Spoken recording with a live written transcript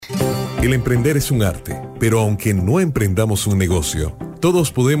El emprender es un arte, pero aunque no emprendamos un negocio,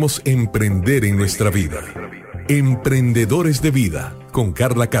 todos podemos emprender en nuestra vida. Emprendedores de Vida, con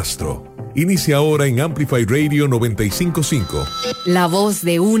Carla Castro. Inicia ahora en Amplify Radio 95.5. La voz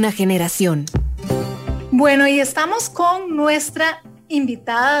de una generación. Bueno, y estamos con nuestra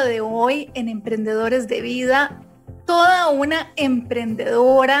invitada de hoy en Emprendedores de Vida, toda una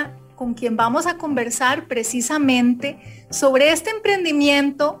emprendedora con quien vamos a conversar precisamente sobre este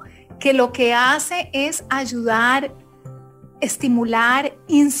emprendimiento que lo que hace es ayudar, estimular,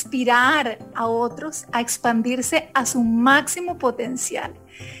 inspirar a otros a expandirse a su máximo potencial.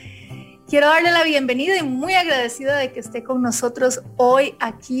 Quiero darle la bienvenida y muy agradecida de que esté con nosotros hoy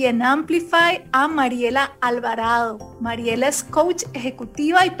aquí en Amplify a Mariela Alvarado. Mariela es coach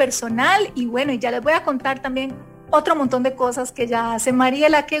ejecutiva y personal y bueno, y ya les voy a contar también otro montón de cosas que ella hace.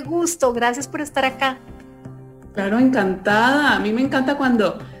 Mariela, qué gusto, gracias por estar acá. Claro, encantada. A mí me encanta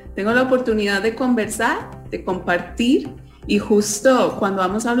cuando tengo la oportunidad de conversar, de compartir y justo cuando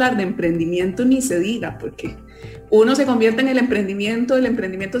vamos a hablar de emprendimiento ni se diga, porque uno se convierte en el emprendimiento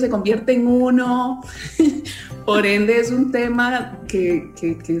se convierte en uno, por ende es un tema que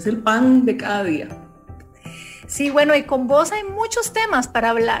es el pan de cada día. Sí, bueno, y con vos hay muchos temas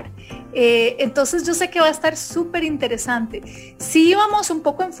para hablar, entonces yo sé que va a estar súper interesante. Sí vamos un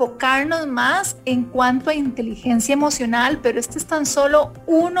poco a enfocarnos más en cuanto a inteligencia emocional, pero este es tan solo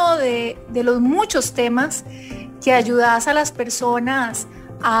uno de los muchos temas que ayudas a las personas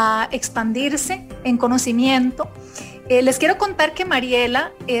a expandirse en conocimiento. Les quiero contar que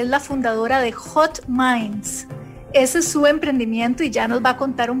Mariela es la fundadora de Hot Minds. Ese es su emprendimiento y ya nos va a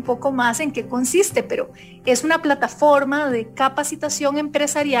contar un poco más en qué consiste, pero es una plataforma de capacitación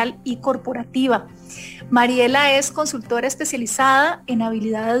empresarial y corporativa. Mariela es consultora especializada en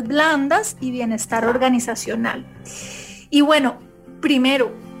habilidades blandas y bienestar organizacional. Y bueno,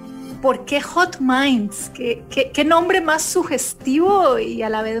 primero, ¿por qué Hot Minds? ¿Qué nombre más sugestivo y a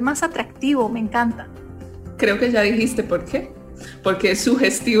la vez más atractivo? Me encanta. Creo que ya dijiste por qué. Porque es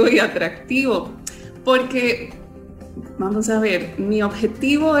sugestivo y atractivo. Porque, vamos a ver, mi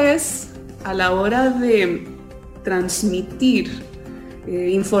objetivo es a la hora de transmitir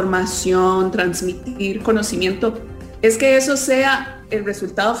información, transmitir conocimiento, es que eso sea el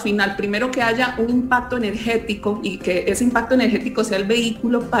resultado final. Primero que haya un impacto energético y que ese impacto energético sea el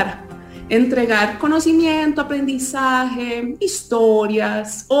vehículo para entregar conocimiento, aprendizaje,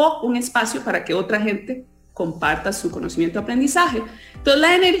 historias o un espacio para que otra gente comparta su conocimiento y aprendizaje. Entonces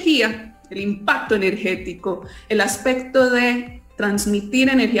la energía, el impacto energético, el aspecto de transmitir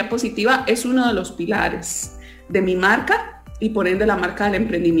energía positiva es uno de los pilares de mi marca y por ende la marca del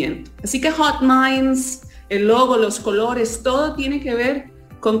emprendimiento. Así que Hot Minds, el logo, los colores, todo tiene que ver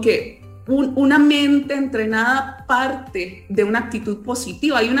con que una mente entrenada parte de una actitud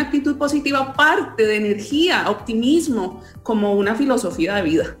positiva y una actitud positiva parte de energía, optimismo, como una filosofía de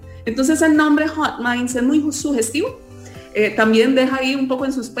vida. Entonces el nombre Hot Minds es muy sugestivo, también deja ahí un poco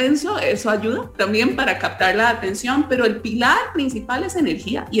en suspenso, eso ayuda también para captar la atención, pero el pilar principal es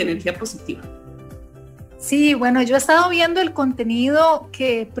energía y energía positiva. Sí, bueno, yo he estado viendo el contenido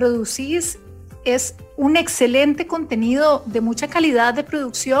que producís. Es un excelente contenido de mucha calidad de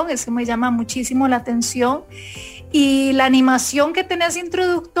producción, eso me llama muchísimo la atención. Y la animación que tenés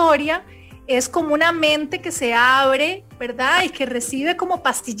introductoria es como una mente que se abre, ¿verdad? Y que recibe como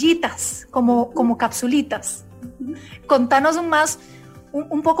pastillitas, como capsulitas. Contanos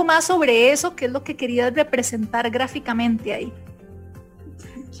un poco más sobre eso, qué es lo que querías representar gráficamente ahí.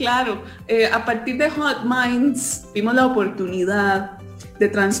 Claro, a partir de Hot Minds vimos la oportunidad de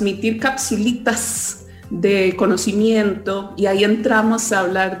transmitir capsulitas de conocimiento y ahí entramos a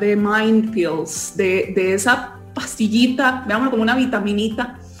hablar de Mind Pills, de esa pastillita, veámoslo como una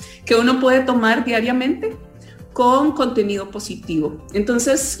vitaminita que uno puede tomar diariamente con contenido positivo.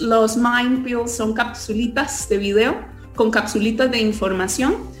 Entonces los Mind Pills son capsulitas de video con capsulitas de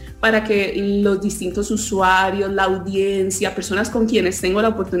información para que los distintos usuarios, la audiencia, personas con quienes tengo la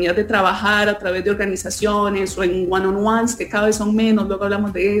oportunidad de trabajar a través de organizaciones o en one-on-ones, que cada vez son menos, luego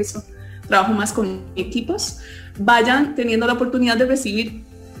hablamos de eso, trabajo más con equipos, vayan teniendo la oportunidad de recibir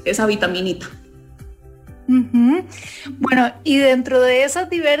esa vitaminita. Uh-huh. Bueno, y dentro de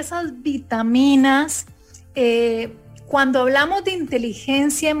esas diversas vitaminas, cuando hablamos de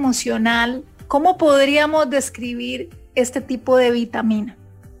inteligencia emocional, ¿cómo podríamos describir este tipo de vitamina?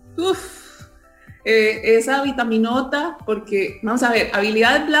 Esa vitaminota, porque vamos a ver,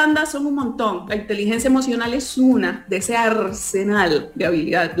 habilidades blandas son un montón, la inteligencia emocional es una de ese arsenal de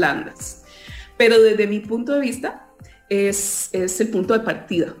habilidades blandas, pero desde mi punto de vista es el punto de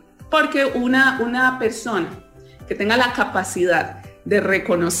partida, porque una persona que tenga la capacidad de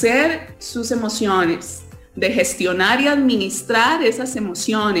reconocer sus emociones, de gestionar y administrar esas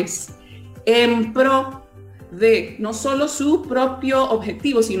emociones en pro de no solo su propio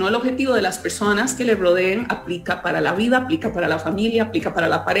objetivo, sino el objetivo de las personas que le rodeen. Aplica para la vida, aplica para la familia, aplica para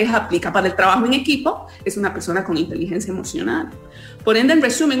la pareja, aplica para el trabajo en equipo. Es una persona con inteligencia emocional. Por ende, en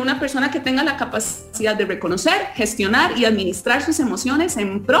resumen, una persona que tenga la capacidad de reconocer, gestionar y administrar sus emociones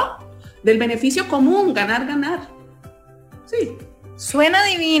en pro del beneficio común, ganar, ganar. Sí. Suena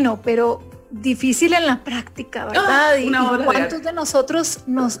divino, pero difícil en la práctica, ¿verdad? ¿Y cuántos de nosotros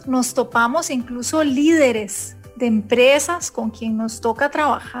nos topamos, incluso líderes de empresas con quien nos toca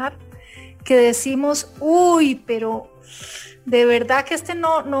trabajar, que decimos, uy, pero de verdad que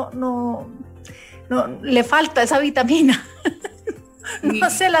no le falta esa vitamina? No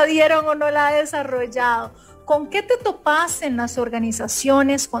se la dieron o no la ha desarrollado. ¿Con qué te topas en las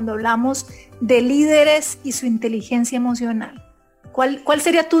organizaciones cuando hablamos de líderes y su inteligencia emocional? ¿Cuál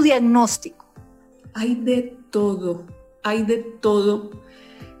sería tu diagnóstico? Hay de todo, hay de todo.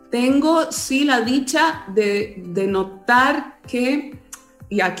 Tengo, sí, la dicha de notar que,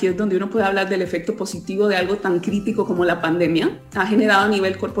 y aquí es donde uno puede hablar del efecto positivo de algo tan crítico como la pandemia, ha generado a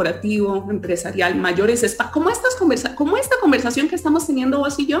nivel corporativo, empresarial, mayores espacios, como esta conversación que estamos teniendo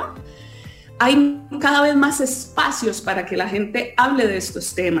vos y yo. Hay cada vez más espacios para que la gente hable de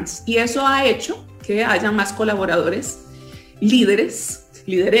estos temas, y eso ha hecho que haya más colaboradores, líderes,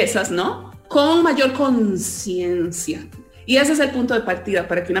 lideresas, ¿no?, con mayor conciencia. Y ese es el punto de partida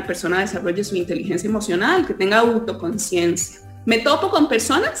para que una persona desarrolle su inteligencia emocional, que tenga autoconciencia. Me topo con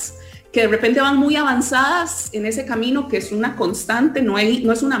personas que de repente van muy avanzadas en ese camino, que es una constante, no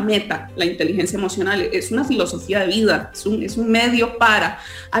es una meta. La inteligencia emocional es una filosofía de vida, es un medio para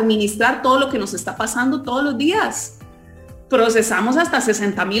administrar todo lo que nos está pasando todos los días. Procesamos hasta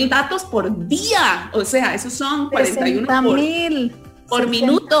 60,000 datos por día, o sea, esos son 41 por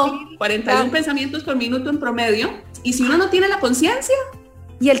minuto, 41 pensamientos por minuto en promedio. Y si uno no tiene la conciencia...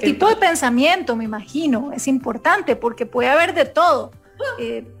 Y el tipo de pensamiento, me imagino, es importante, porque puede haber de todo.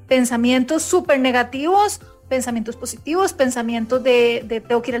 Pensamientos súper negativos, pensamientos positivos, pensamientos de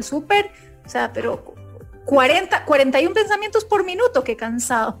tengo que ir al súper, o sea, pero 41 pensamientos por minuto, qué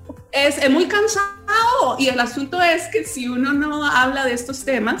cansado. Es muy cansado, y el asunto es que si uno no habla de estos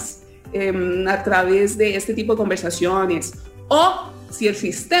temas a través de este tipo de conversaciones, o si el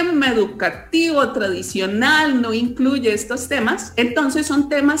sistema educativo tradicional no incluye estos temas, entonces son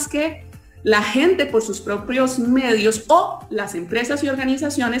temas que la gente por sus propios medios o las empresas y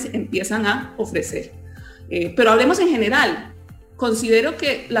organizaciones empiezan a ofrecer. Pero hablemos en general. Considero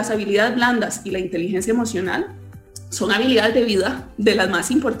que las habilidades blandas y la inteligencia emocional son habilidades de vida de las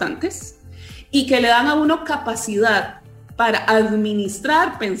más importantes, y que le dan a uno capacidad para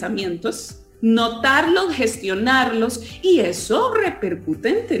administrar pensamientos, notarlos, gestionarlos, y eso repercute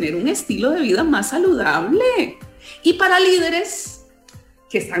en tener un estilo de vida más saludable. Y para líderes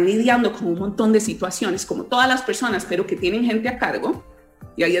que están lidiando con un montón de situaciones, como todas las personas, pero que tienen gente a cargo,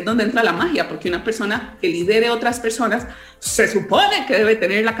 y ahí es donde entra la magia, porque una persona que lidere a otras personas se supone que debe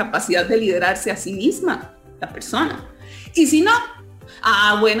tener la capacidad de liderarse a sí misma, la persona. Y si no,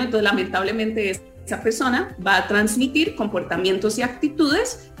 bueno, entonces lamentablemente esa persona va a transmitir comportamientos y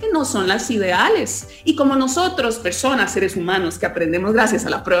actitudes que no son las ideales. Y como nosotros, personas, seres humanos, que aprendemos gracias a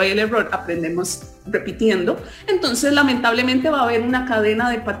la prueba y el error, aprendemos repitiendo, entonces lamentablemente va a haber una cadena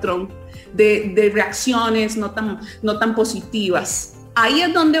de patrón de reacciones no tan positivas. Ahí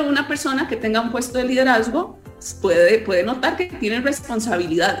es donde una persona que tenga un puesto de liderazgo puede notar que tiene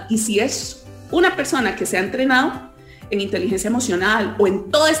responsabilidad. Y si es una persona que se ha entrenado en inteligencia emocional o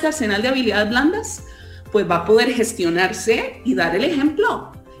en todo este arsenal de habilidades blandas, pues va a poder gestionarse y dar el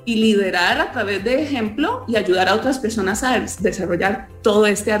ejemplo y liderar a través de ejemplo y ayudar a otras personas a desarrollar todo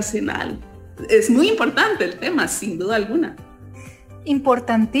este arsenal. Es muy importante el tema, sin duda alguna.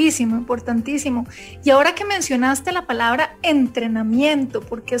 Importantísimo, importantísimo. Y ahora que mencionaste la palabra entrenamiento,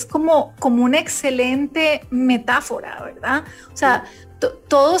 porque es como una excelente metáfora, ¿verdad? O sea,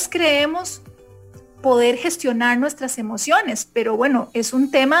 todos creemos poder gestionar nuestras emociones, pero bueno, es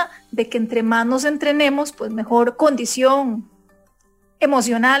un tema de que entre más nos entrenemos, pues mejor condición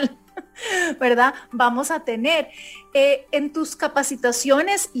emocional, ¿verdad?, vamos a tener. En tus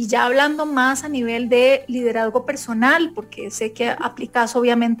capacitaciones, y ya hablando más a nivel de liderazgo personal, porque sé que aplicas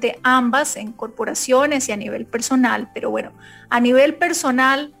obviamente ambas en corporaciones y a nivel personal, pero bueno, a nivel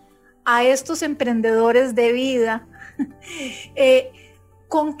personal, a estos emprendedores de vida,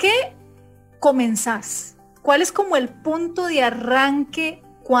 ¿con qué comenzás? ¿Cuál es como el punto de arranque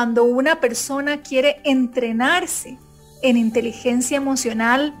cuando una persona quiere entrenarse en inteligencia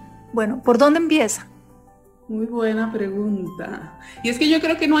emocional? Bueno, ¿por dónde empieza? Muy buena pregunta. Y es que yo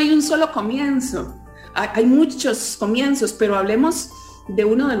creo que no hay un solo comienzo. Hay muchos comienzos, pero hablemos de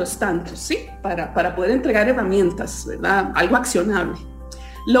uno de los tantos, ¿sí? Para poder entregar herramientas, ¿verdad? Algo accionable.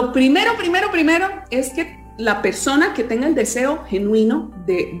 Lo primero es que la persona que tenga el deseo genuino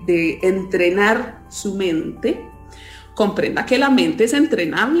de entrenar su mente, comprenda que la mente es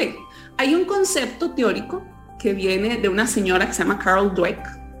entrenable. Hay un concepto teórico que viene de una señora que se llama Carol Dweck,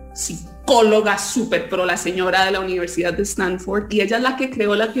 psicóloga súper pro, la señora de la Universidad de Stanford, y ella es la que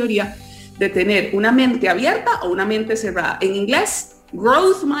creó la teoría de tener una mente abierta o una mente cerrada. En inglés,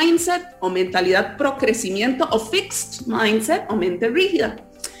 growth mindset o mentalidad pro crecimiento, o fixed mindset o mente rígida.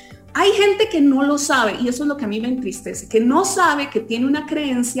 Hay gente que no lo sabe, y eso es lo que a mí me entristece, que no sabe que tiene una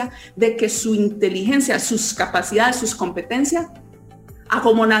creencia de que su inteligencia, sus capacidades, sus competencias, a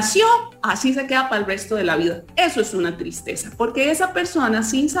como nació, así se queda para el resto de la vida. Eso es una tristeza, porque esa persona,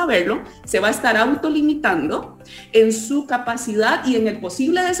 sin saberlo, se va a estar autolimitando en su capacidad y en el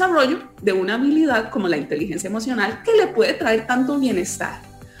posible desarrollo de una habilidad como la inteligencia emocional, que le puede traer tanto bienestar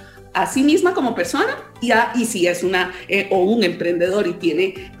a sí misma como persona, y si es o un emprendedor y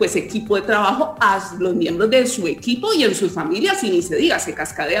tiene pues equipo de trabajo, a los miembros de su equipo y en sus familias, y ni se diga, se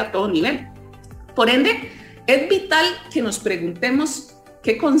cascadea a todo nivel. Por ende, es vital que nos preguntemos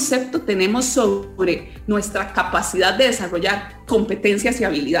qué concepto tenemos sobre nuestra capacidad de desarrollar competencias y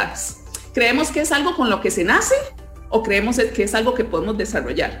habilidades. ¿Creemos que es algo con lo que se nace o creemos que es algo que podemos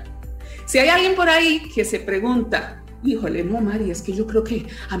desarrollar? Si hay alguien por ahí que se pregunta, híjole, no, Mari, es que yo creo que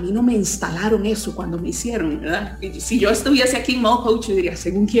a mí no me instalaron eso cuando me hicieron, ¿verdad? Y si yo estuviese aquí en modo coach, yo diría,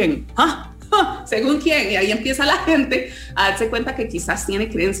 ¿según quién? ¿Según quién? Y ahí empieza la gente a darse cuenta que quizás tiene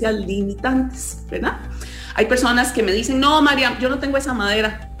creencias limitantes, ¿verdad? Hay personas que me dicen, no, María, yo no tengo esa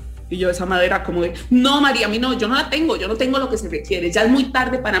madera. Y yo, esa madera, como de, no, María, a mí no, yo no la tengo, yo no tengo lo que se requiere, ya es muy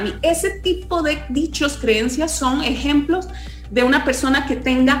tarde para mí. Ese tipo de dichos, creencias, son ejemplos de una persona que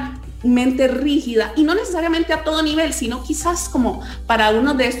tenga mente rígida, y no necesariamente a todo nivel, sino quizás como para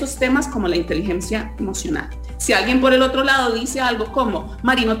uno de estos temas como la inteligencia emocional. Si alguien por el otro lado dice algo como,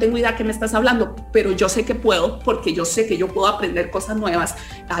 Mari, no tengo idea de qué me estás hablando, pero yo sé que puedo, porque yo sé que yo puedo aprender cosas nuevas,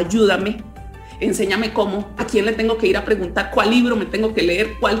 ayúdame, enséñame cómo, a quién le tengo que ir a preguntar, cuál libro me tengo que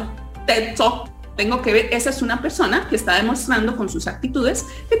leer, cuál TED Talk tengo que ver. Esa es una persona que está demostrando con sus actitudes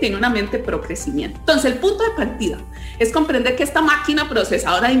que tiene una mente pro crecimiento. Entonces, el punto de partida es comprender que esta máquina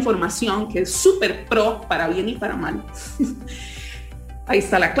procesadora de información, que es súper pro para bien y para mal, ahí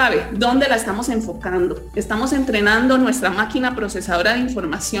está la clave. ¿Dónde la estamos enfocando? Estamos entrenando nuestra máquina procesadora de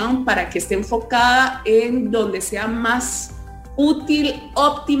información para que esté enfocada en donde sea más útil,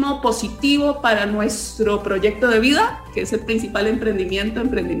 óptimo, positivo para nuestro proyecto de vida, que es el principal emprendimiento,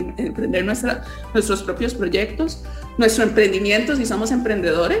 emprender nuestros propios proyectos, nuestro emprendimiento si somos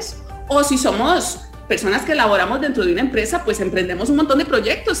emprendedores, o si somos personas que laboramos dentro de una empresa, pues emprendemos un montón de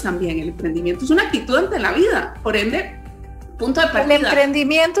proyectos también. El emprendimiento es una actitud ante la vida, por ende, punto de partida. El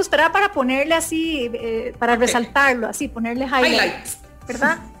emprendimiento, espera, para ponerle así, para resaltarlo, así, ponerle highlights,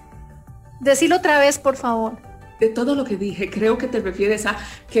 ¿verdad? Decilo otra vez, por favor. De todo lo que dije, creo que te refieres a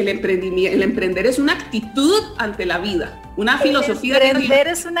que el emprender es una actitud ante la vida, una filosofía. Emprender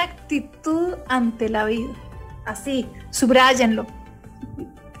es una actitud ante la vida. Así, subráyenlo.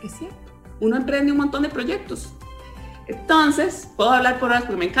 Es cierto. Uno emprende un montón de proyectos. Entonces, puedo hablar por horas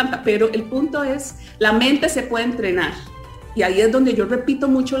porque me encanta, pero el punto es, la mente se puede entrenar. Y ahí es donde yo repito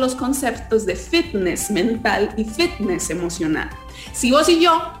mucho los conceptos de fitness mental y fitness emocional. Si vos y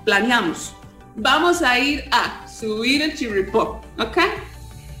yo planeamos, vamos a ir a subir el chirripó, ¿ok?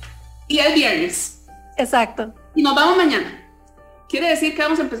 Y el viernes. Exacto. Y nos vamos mañana. Quiere decir que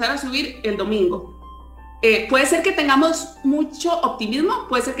vamos a empezar a subir el domingo. Puede ser que tengamos mucho optimismo,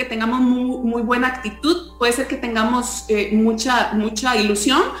 puede ser que tengamos muy buena actitud, puede ser que tengamos mucha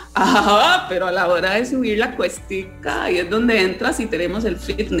ilusión, pero a la hora de subir la cuestica, ahí es donde entras y tenemos el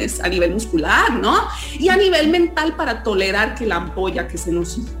fitness a nivel muscular, ¿no? Y a nivel mental, para tolerar que la ampolla,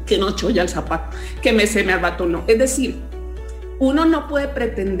 que nos cholla el zapato, se me arbatonó. Es decir, uno no puede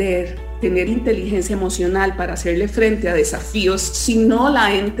pretender tener inteligencia emocional para hacerle frente a desafíos si no la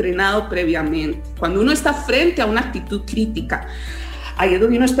ha entrenado previamente. Cuando uno está frente a una actitud crítica, ahí es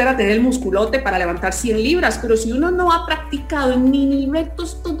donde uno espera tener el musculote para levantar 100 libras, pero si uno no ha practicado en mini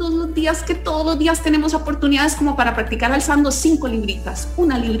retos todos los días, que todos los días tenemos oportunidades como para practicar alzando 5 libritas,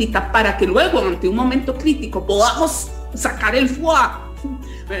 1 librita, para que luego ante un momento crítico podamos sacar el foie,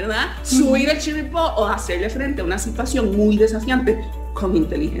 ¿verdad? Subir el chirripó o hacerle frente a una situación muy desafiante con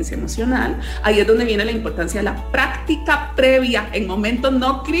inteligencia emocional. Ahí es donde viene la importancia de la práctica previa en momentos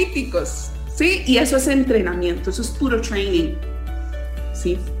no críticos, ¿sí? Y eso es entrenamiento, eso es puro training,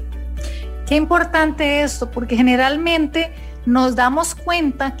 ¿sí? Qué importante esto, porque generalmente nos damos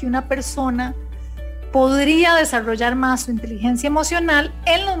cuenta que una persona podría desarrollar más su inteligencia emocional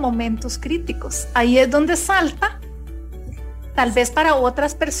en los momentos críticos. Ahí es donde salta, tal vez para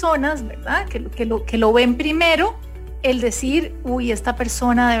otras personas, ¿verdad? Que lo ven primero, el decir, uy, esta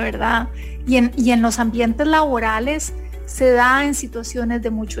persona de verdad, y en los ambientes laborales se da en situaciones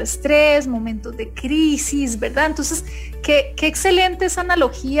de mucho estrés, momentos de crisis, ¿verdad? Entonces, qué excelente esa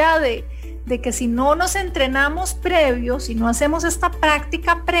analogía de que si no nos entrenamos previo, si no hacemos esta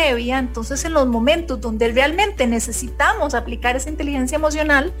práctica previa, entonces en los momentos donde realmente necesitamos aplicar esa inteligencia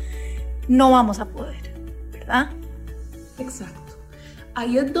emocional, no vamos a poder, ¿verdad? Exacto.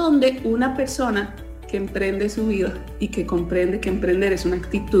 Ahí es donde una persona que emprende su vida y que comprende que emprender es una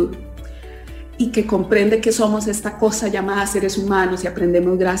actitud y que comprende que somos esta cosa llamada seres humanos y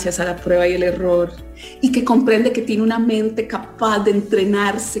aprendemos gracias a la prueba y el error, y que comprende que tiene una mente capaz de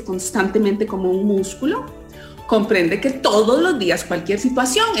entrenarse constantemente como un músculo, comprende que todos los días cualquier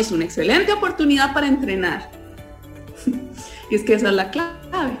situación es una excelente oportunidad para entrenar. Y es que esa es la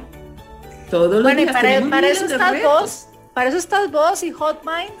clave. Todos los días para eso estás vos y Hot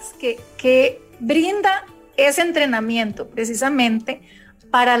Minds, que brinda ese entrenamiento precisamente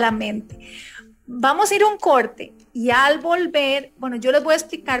para la mente. Vamos a ir a un corte y al volver, bueno, yo les voy a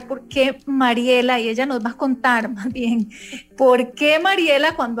explicar por qué Mariela, y ella nos va a contar más bien, por qué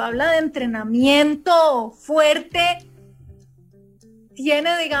Mariela cuando habla de entrenamiento fuerte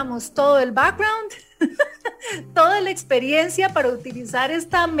tiene, digamos, todo el background, toda la experiencia para utilizar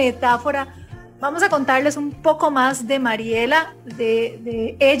esta metáfora. Vamos a contarles un poco más de Mariela,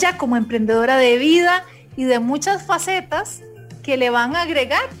 de ella como emprendedora de vida y de muchas facetas que le van a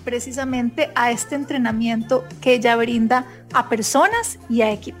agregar precisamente a este entrenamiento que ella brinda a personas y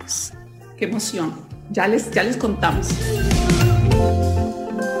a equipos. ¡Qué emoción! Ya les contamos.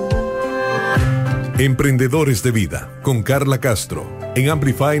 Emprendedores de Vida, con Carla Castro, en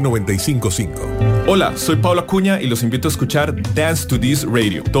Amplify 95.5. Hola, soy Pablo Acuña y los invito a escuchar Dance to This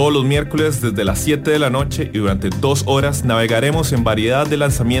Radio. Todos los miércoles desde las 7 de la noche y durante 2 horas navegaremos en variedad de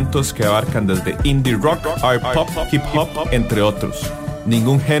lanzamientos que abarcan desde indie rock, art pop, hip hop, entre otros.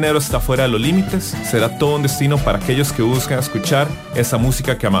 Ningún género está fuera de los límites, será todo un destino para aquellos que buscan escuchar esa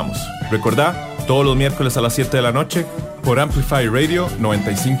música que amamos. Recordá, todos los miércoles a las 7 de la noche por Amplify Radio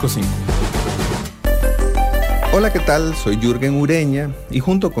 95.5. Hola, ¿qué tal? Soy Jürgen Ureña y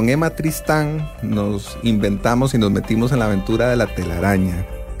junto con Emma Tristán nos inventamos y nos metimos en la aventura de La Telaraña,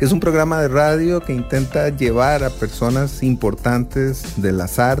 que es un programa de radio que intenta llevar a personas importantes de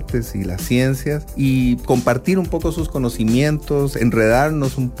las artes y las ciencias y compartir un poco sus conocimientos,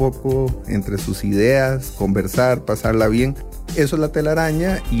 enredarnos un poco entre sus ideas, conversar, pasarla bien. Eso es La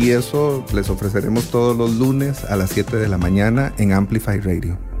Telaraña y eso les ofreceremos todos los lunes a las 7 de la mañana en Amplify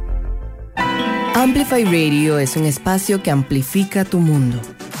Radio. Amplify Radio es un espacio que amplifica tu mundo.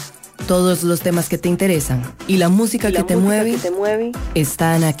 Todos los temas que te interesan y la música que te mueve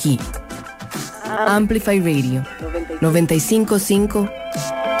están aquí. Amplify Radio 95.5,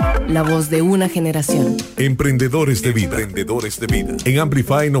 la voz de una generación. Emprendedores de Vida, en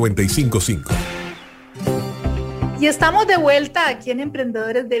Amplify 95.5. Y estamos de vuelta aquí en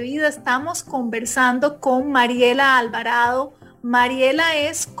Emprendedores de Vida. Estamos conversando con Mariela Alvarado. Mariela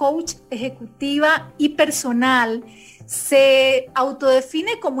es coach ejecutiva y personal. Se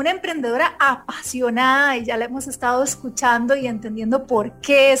autodefine como una emprendedora apasionada y ya la hemos estado escuchando y entendiendo por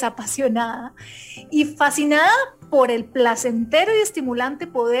qué es apasionada. Y fascinada por el placentero y estimulante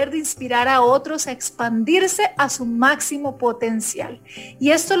poder de inspirar a otros a expandirse a su máximo potencial. Y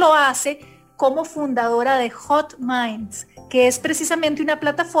esto lo hace como fundadora de Hot Minds, que es precisamente una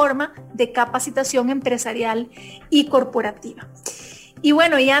plataforma de capacitación empresarial y corporativa. Y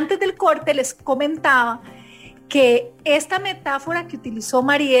bueno, y antes del corte les comentaba que esta metáfora que utilizó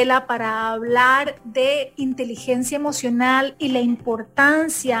Mariela para hablar de inteligencia emocional y la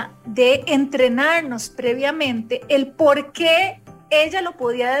importancia de entrenarnos previamente, el por qué ella lo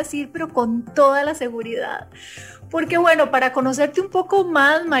podía decir, pero con toda la seguridad. Porque bueno, para conocerte un poco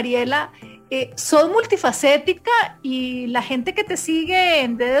más, Mariela, sos multifacética y la gente que te sigue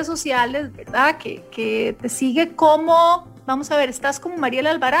en redes sociales, ¿verdad? Que te sigue como, vamos a ver, ¿estás como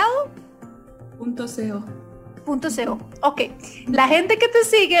Mariela Alvarado? .co. Ok. La gente que te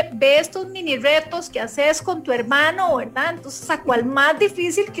sigue ve estos mini retos que haces con tu hermano, ¿verdad? Entonces, a cual más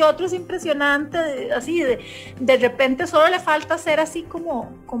difícil que otro es impresionante, así de repente solo le falta hacer así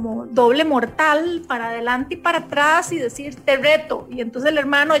como doble mortal para adelante y para atrás y decir, te reto. Y entonces el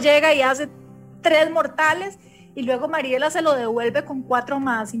hermano llega y hace 3 mortales y luego Mariela se lo devuelve con 4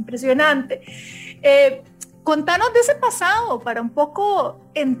 más. Impresionante. contanos de ese pasado para un poco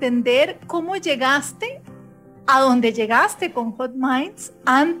entender cómo llegaste a donde llegaste con Hot Minds.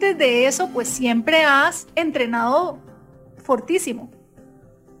 Antes de eso, pues siempre has entrenado fortísimo.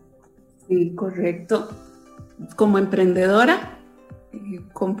 Sí, correcto. Como emprendedora,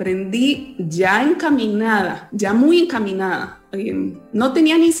 comprendí ya encaminada, ya muy encaminada. No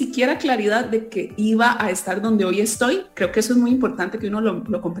tenía ni siquiera claridad de que iba a estar donde hoy estoy. Creo que eso es muy importante que uno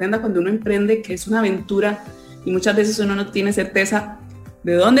lo comprenda cuando uno emprende, que es una aventura y muchas veces uno no tiene certeza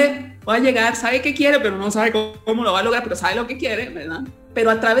de dónde va a llegar, sabe qué quiere, pero no sabe cómo lo va a lograr, pero sabe lo que quiere, ¿verdad?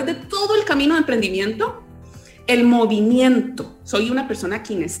 Pero a través de todo el camino de emprendimiento, el movimiento, soy una persona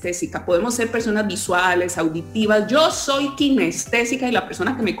kinestésica, podemos ser personas visuales, auditivas, yo soy kinestésica y la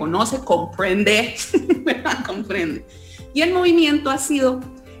persona que me conoce comprende, ¿verdad? Comprende. Y el movimiento ha sido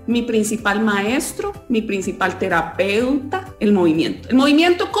mi principal maestro, mi principal terapeuta, el movimiento. ¿El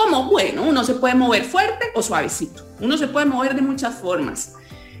movimiento cómo? Bueno, uno se puede mover fuerte o suavecito, uno se puede mover de muchas formas.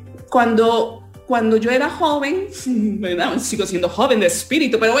 Cuando yo era joven, ¿verdad? Sigo siendo joven de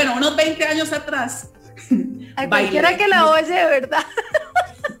espíritu, pero bueno, unos 20 años atrás, a cualquiera que la oye, de verdad,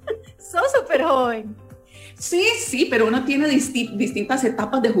 sos súper joven. Sí, pero uno tiene distintas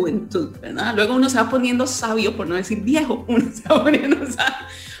etapas de juventud, ¿verdad? Luego uno se va poniendo sabio, por no decir viejo, uno se va poniendo sabio.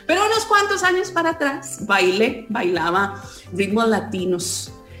 Pero unos cuantos años para atrás, bailaba ritmos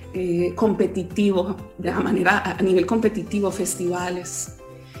latinos, competitivo, de manera a nivel competitivo, festivales.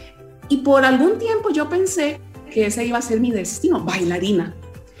 Y por algún tiempo yo pensé que ese iba a ser mi destino, bailarina.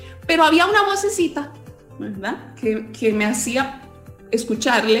 Pero había una vocecita, ¿verdad? Que me hacía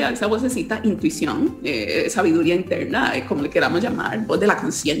escucharle a esa vocecita, intuición, sabiduría interna, como le queramos llamar, voz de la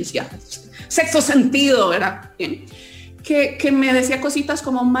conciencia, sexto sentido, ¿verdad? Bien. Que me decía cositas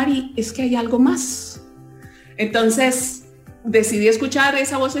como, Mari, es que hay algo más. Entonces decidí escuchar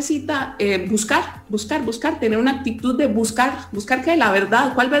esa vocecita, buscar, tener una actitud de buscar que la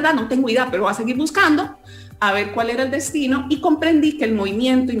verdad, ¿cuál verdad? No tengo idea, pero voy a seguir buscando a ver cuál era el destino, y comprendí que el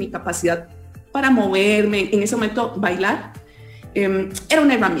movimiento y mi capacidad para moverme, en ese momento bailar, era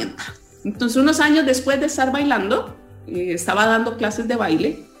una herramienta. Entonces, unos años después de estar bailando, estaba dando clases de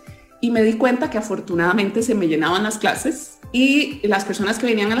baile y me di cuenta que afortunadamente se me llenaban las clases, y las personas que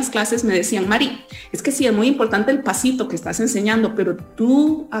venían a las clases me decían, Mari, es que sí, es muy importante el pasito que estás enseñando, pero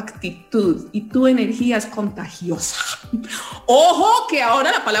tu actitud y tu energía es contagiosa. Ojo, que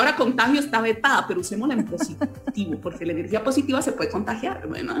ahora la palabra contagio está vetada, pero usémosla en positivo, porque la energía positiva se puede contagiar,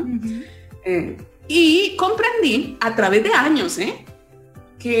 ¿verdad? Uh-huh. Y comprendí a través de años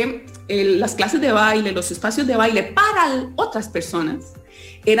que las clases de baile, los espacios de baile para otras personas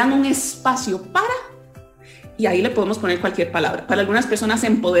eran un espacio para, y ahí le podemos poner cualquier palabra, para algunas personas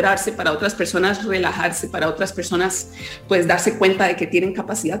empoderarse, para otras personas relajarse, para otras personas pues darse cuenta de que tienen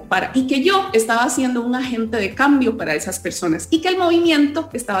capacidad para, y que yo estaba siendo un agente de cambio para esas personas, y que el movimiento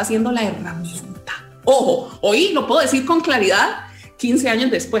estaba siendo la herramienta. Ojo, hoy lo puedo decir con claridad, 15 años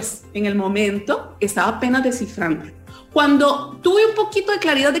después. En el momento estaba apenas descifrando. Cuando tuve un poquito de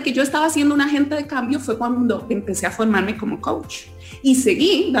claridad de que yo estaba siendo un agente de cambio fue cuando empecé a formarme como coach y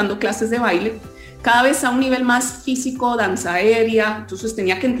seguí dando clases de baile, cada vez a un nivel más físico, danza aérea. Entonces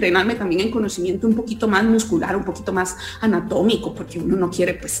tenía que entrenarme también en conocimiento un poquito más muscular, un poquito más anatómico, porque uno no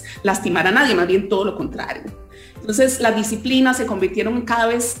quiere pues lastimar a nadie, más bien todo lo contrario. Entonces las disciplinas se convirtieron cada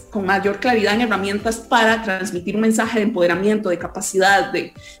vez con mayor claridad en herramientas para transmitir un mensaje de empoderamiento, de capacidad,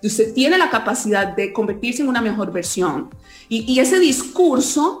 de usted tiene la capacidad de convertirse en una mejor versión. Y ese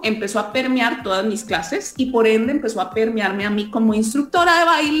discurso empezó a permear todas mis clases y por ende empezó a permearme a mí como instructora de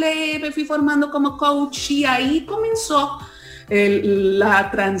baile, me fui formando como coach y ahí comenzó la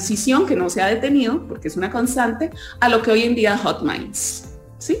transición que no se ha detenido porque es una constante a lo que hoy en día Hot Minds,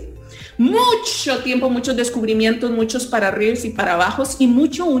 ¿sí? Mucho tiempo, muchos descubrimientos, muchos para arriba y para abajo y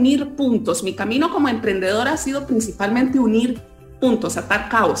mucho unir puntos. Mi camino como emprendedora ha sido principalmente unir puntos, atar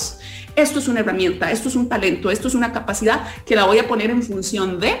cabos. Esto es una herramienta, esto es un talento, esto es una capacidad que la voy a poner en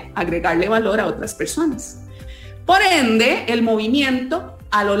función de agregarle valor a otras personas. Por ende, el movimiento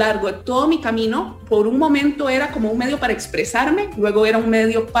a lo largo de todo mi camino, por un momento era como un medio para expresarme, luego era un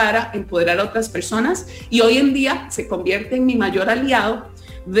medio para empoderar a otras personas y hoy en día se convierte en mi mayor aliado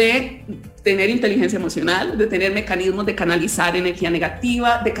de tener inteligencia emocional, de tener mecanismos de canalizar energía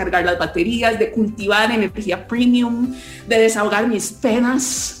negativa, de cargar las baterías, de cultivar energía premium, de desahogar mis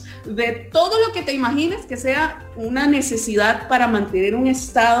penas, de todo lo que te imagines que sea una necesidad para mantener un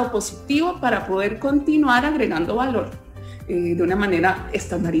estado positivo para poder continuar agregando valor de una manera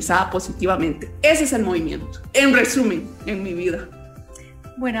estandarizada positivamente. Ese es el movimiento, en resumen, en mi vida.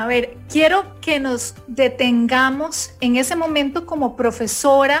 Bueno, a ver, quiero que nos detengamos en ese momento como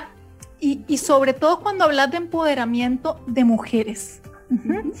profesora y sobre todo cuando hablas de empoderamiento de mujeres.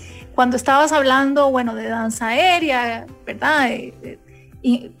 Cuando estabas hablando, bueno, de danza aérea, ¿verdad?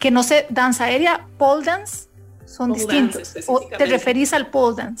 Y que no sé, danza aérea, pole dance, son pole distintos. Dance, ¿O te referís al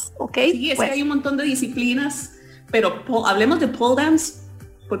pole dance? ¿Ok? Sí, es que hay un montón de disciplinas, pero hablemos de pole dance,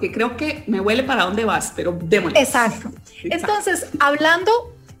 porque creo que me huele para dónde vas, pero démosle. Exacto. Entonces, hablando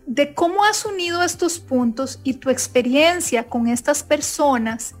de cómo has unido estos puntos y tu experiencia con estas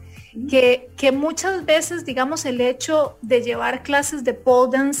personas, que muchas veces, digamos, el hecho de llevar clases de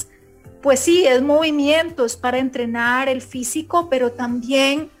pole dance, pues sí, es movimiento, es para entrenar el físico, pero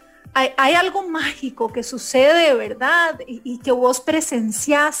también hay algo mágico que sucede, ¿verdad? Y que vos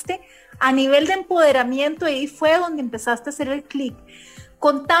presenciaste a nivel de empoderamiento, y ahí fue donde empezaste a hacer el clic.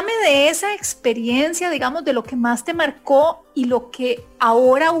 Contame de esa experiencia, digamos, de lo que más te marcó y lo que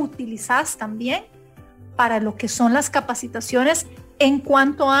ahora utilizas también para lo que son las capacitaciones en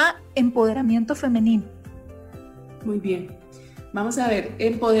cuanto a empoderamiento femenino. Muy bien. Vamos a ver,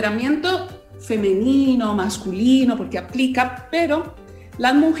 empoderamiento femenino, masculino, porque aplica, pero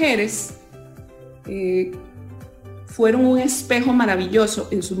las mujeres fueron un espejo maravilloso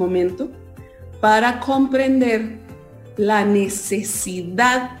en su momento para comprender la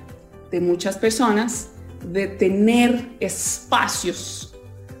necesidad de muchas personas de tener espacios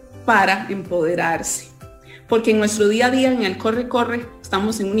para empoderarse. Porque en nuestro día a día, en el corre-corre,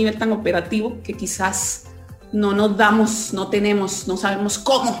 estamos en un nivel tan operativo que quizás no nos damos, no tenemos, no sabemos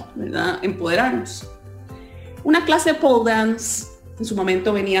cómo, ¿verdad?, empoderarnos. Una clase de pole dance, en su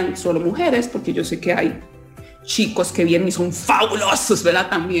momento venían solo mujeres, porque yo sé que hay chicos que vienen y son fabulosos, ¿verdad?,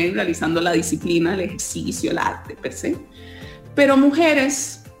 también realizando la disciplina, el ejercicio, el arte per se. Pero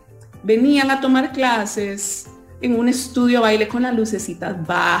mujeres venían a tomar clases en un estudio de baile con las lucecitas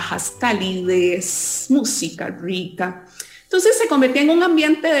bajas, calidez, música rica. Entonces se convertía en un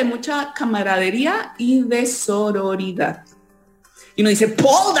ambiente de mucha camaradería y de sororidad. Y uno dice,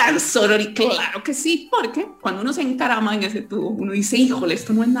 pole dance, sororidad, claro que sí, porque cuando uno se encarama en ese tubo, uno dice, híjole,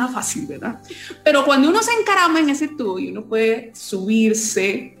 esto no es nada fácil, ¿verdad? Pero cuando uno se encarama en ese tubo y uno puede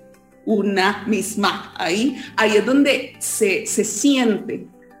subirse una misma, ahí es donde se siente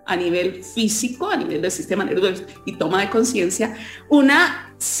a nivel físico, a nivel del sistema nervioso y toma de conciencia,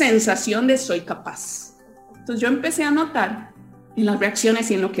 una sensación de soy capaz. Entonces yo empecé a notar en las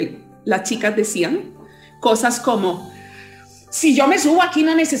reacciones y en lo que las chicas decían, cosas como, si yo me subo aquí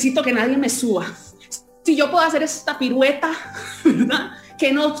no necesito que nadie me suba. Si yo puedo hacer esta pirueta, ¿verdad?,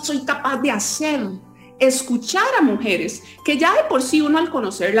 que no soy capaz de hacer. Escuchar a mujeres que ya de por sí uno al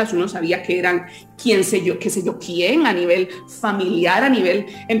conocerlas, uno sabía que eran quién sé yo, qué sé yo quién, a nivel familiar, a nivel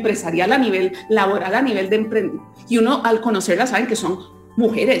empresarial, a nivel laboral, a nivel de emprendimiento. Y uno al conocerlas saben que son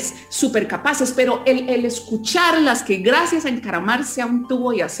mujeres súper capaces, pero el escucharlas que gracias a encaramarse a un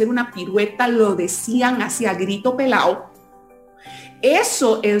tubo y hacer una pirueta lo decían hacia grito pelado,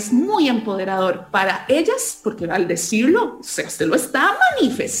 eso es muy empoderador para ellas, porque al decirlo, usted lo está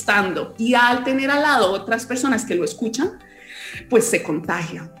manifestando, y al tener al lado otras personas que lo escuchan, pues se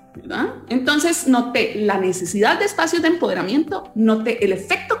contagia, ¿verdad? Entonces noté la necesidad de espacios de empoderamiento, noté el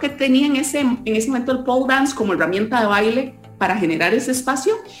efecto que tenía en ese momento el pole dance como herramienta de baile para generar ese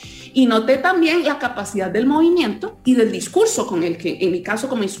espacio, y noté también la capacidad del movimiento y del discurso con el que, en mi caso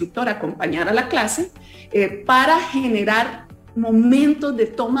como instructora, acompañara la clase para generar momentos de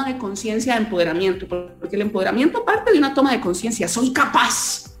toma de conciencia de empoderamiento, porque el empoderamiento parte de una toma de conciencia, soy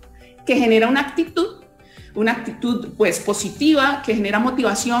capaz, que genera una actitud pues positiva, que genera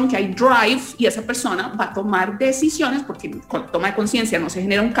motivación, que hay drive, y esa persona va a tomar decisiones, porque con la toma de conciencia no se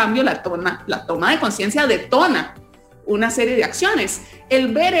genera un cambio, la toma de conciencia detona una serie de acciones.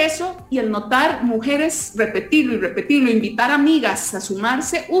 El ver eso y el notar mujeres repetirlo y repetirlo, invitar amigas a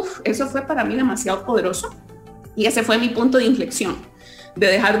sumarse, eso fue para mí demasiado poderoso. Y ese fue mi punto de inflexión, de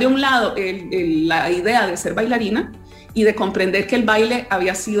dejar de un lado la idea de ser bailarina y de comprender que el baile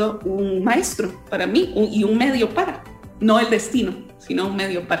había sido un maestro para mí y un medio para, no el destino, sino un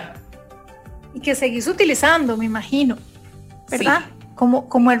medio para. Y que seguís utilizando, me imagino, ¿verdad? Sí.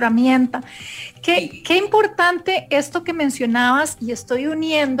 Como herramienta. Qué importante esto que mencionabas, y estoy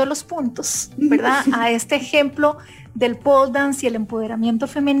uniendo los puntos, ¿verdad? A este ejemplo del pole dance y el empoderamiento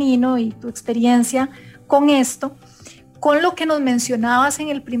femenino y tu experiencia con esto, con lo que nos mencionabas en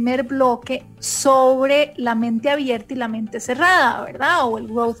el primer bloque sobre la mente abierta y la mente cerrada, ¿verdad? O el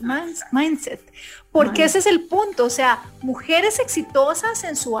growth mindset. Porque ese es el punto, o sea, mujeres exitosas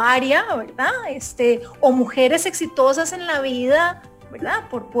en su área, ¿verdad? O mujeres exitosas en la vida, ¿verdad?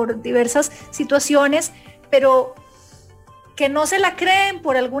 Por diversas situaciones, pero que no se la creen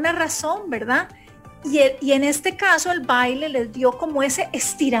por alguna razón, ¿verdad? Y en este caso el baile les dio como ese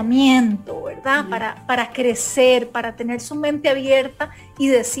estiramiento, ¿verdad? Para crecer, para tener su mente abierta y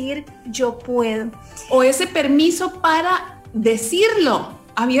decir yo puedo. O ese permiso para decirlo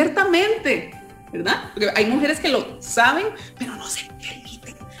abiertamente, ¿verdad? Porque hay mujeres que lo saben, pero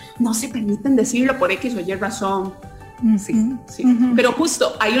no se permiten decirlo por X o Y razón. Sí. Pero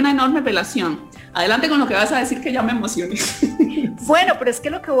justo hay una enorme relación. Adelante con lo que vas a decir, que ya me emocioné. Bueno, pero es que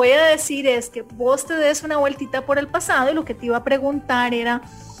lo que voy a decir es que vos te des una vueltita por el pasado y lo que te iba a preguntar era,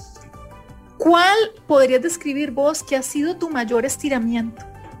 ¿cuál podrías describir vos que ha sido tu mayor estiramiento?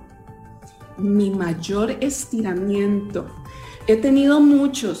 Mi mayor estiramiento. He tenido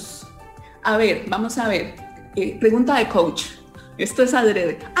muchos. A ver, vamos a ver. Pregunta de coach. Esto es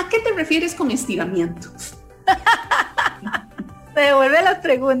adrede. ¿A qué te refieres con estiramiento? Te devuelve las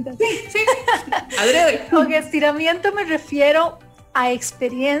preguntas. Sí. Adrede. Con estiramiento me refiero a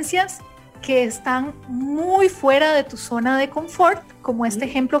experiencias que están muy fuera de tu zona de confort, como este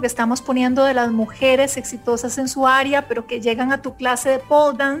ejemplo que estamos poniendo de las mujeres exitosas en su área, pero que llegan a tu clase de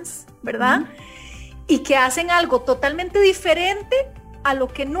pole dance, ¿verdad? Y que hacen algo totalmente diferente a lo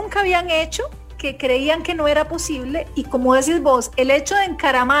que nunca habían hecho, que creían que no era posible, y como decís vos, el hecho de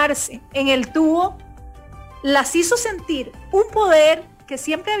encaramarse en el tubo las hizo sentir un poder que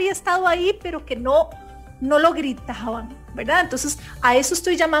siempre había estado ahí, pero que no lo gritaban, ¿verdad? Entonces a eso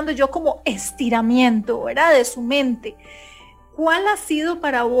estoy llamando yo como estiramiento, ¿verdad? De su mente. ¿Cuál ha sido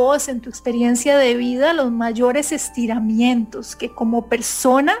para vos en tu experiencia de vida los mayores estiramientos que como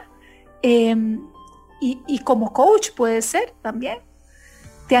persona y como coach puede ser también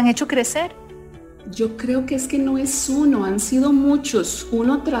te han hecho crecer? Yo creo que es que no es uno, han sido muchos,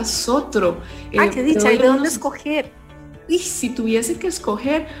 uno tras otro. Qué dicha, ¿hay de dónde escoger? Y si tuviese que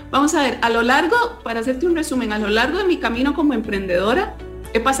escoger, vamos a ver, a lo largo, para hacerte un resumen, a lo largo de mi camino como emprendedora,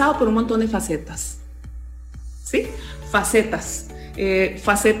 he pasado por un montón de facetas. ¿Sí? Facetas.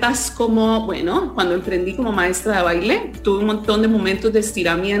 Facetas como, bueno, cuando emprendí como maestra de baile, tuve un montón de momentos de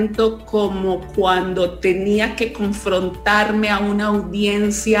estiramiento, como cuando tenía que confrontarme a una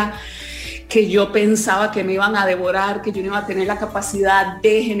audiencia que yo pensaba que me iban a devorar, que yo no iba a tener la capacidad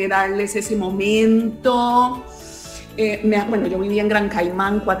de generarles ese momento. Bueno, yo viví en Gran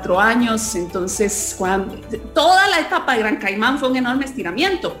Caimán 4 años, entonces toda la etapa de Gran Caimán fue un enorme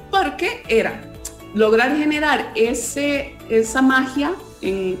estiramiento, porque era lograr generar esa magia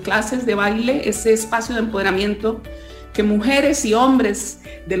en clases de baile, ese espacio de empoderamiento que mujeres y hombres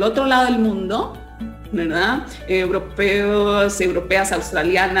del otro lado del mundo, ¿verdad? Europeas,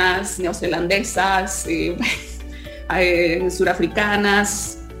 australianas, neozelandesas,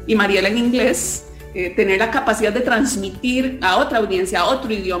 surafricanas y Mariela en inglés, tener la capacidad de transmitir a otra audiencia, a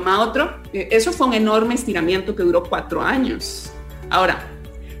otro idioma, a otro, eso fue un enorme estiramiento que duró 4 años. Ahora,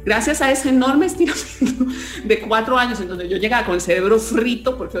 gracias a ese enorme estiramiento de 4 años en donde yo llegaba con el cerebro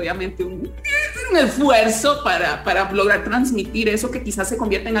frito, porque obviamente un esfuerzo para lograr transmitir eso que quizás se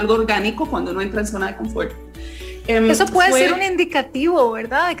convierte en algo orgánico cuando uno entra en zona de confort. Eso puede ser un indicativo,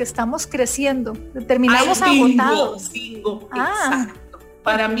 ¿verdad? De que estamos creciendo, terminamos agotados. Exacto.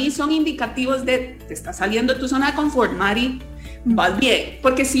 Para mí son indicativos de te estás saliendo de tu zona de confort, Mari, vas bien.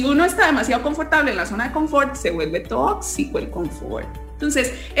 Porque si uno está demasiado confortable en la zona de confort, se vuelve tóxico el confort.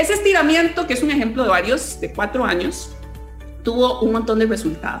 Entonces, ese estiramiento, que es un ejemplo de varios, de 4 años, tuvo un montón de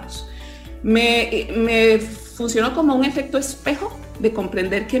resultados. Me funcionó como un efecto espejo de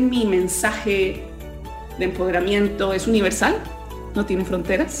comprender que mi mensaje de empoderamiento es universal, no tiene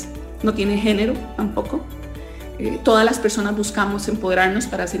fronteras, no tiene género tampoco. Todas las personas buscamos empoderarnos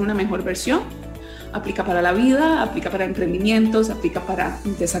para hacer una mejor versión. Aplica para la vida, aplica para emprendimientos, aplica para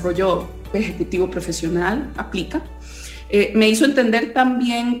desarrollo ejecutivo profesional, aplica. Me hizo entender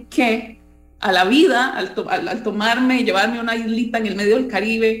también que a la vida, al tomarme y llevarme a una islita en el medio del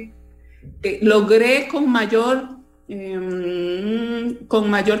Caribe, logré con mayor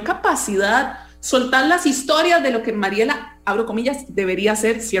capacidad soltar las historias de lo que Mariela, abro comillas, debería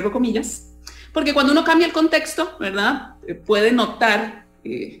ser, cierro comillas, porque cuando uno cambia el contexto, ¿verdad? Puede notar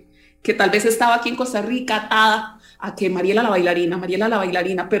que tal vez estaba aquí en Costa Rica atada a que Mariela la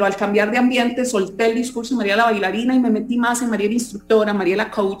bailarina, pero al cambiar de ambiente solté el discurso de Mariela la bailarina y me metí más en Mariela instructora, Mariela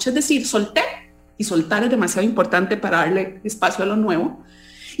coach, es decir, solté, y soltar es demasiado importante para darle espacio a lo nuevo.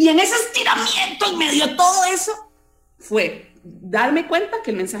 Y en ese estiramiento, en medio de todo eso, fue darme cuenta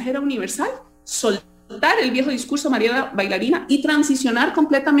que el mensaje era universal, soltar el viejo discurso Mariela bailarina y transicionar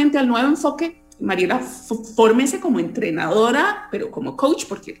completamente al nuevo enfoque. Mariela, fórmese como entrenadora, pero como coach,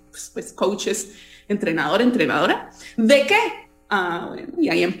 porque pues coach es entrenadora. ¿De qué? Bueno, y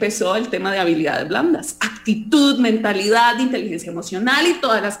ahí empezó el tema de habilidades blandas, actitud, mentalidad, inteligencia emocional y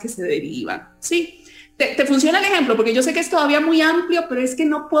todas las que se derivan. Sí, te funciona el ejemplo, porque yo sé que es todavía muy amplio, pero es que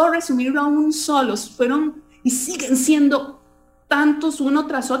no puedo resumirlo a un solo. Fueron y siguen siendo tantos uno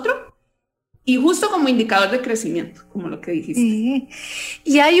tras otro, y justo como indicador de crecimiento, como lo que dijiste. Sí.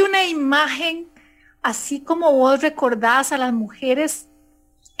 Y hay una imagen, así como vos recordás a las mujeres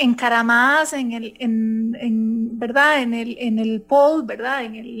encaramadas ¿verdad? En el pole, ¿verdad?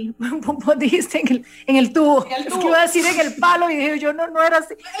 ¿Cómo dijiste? En el tubo. Es que iba a decir en el palo y dije, yo no era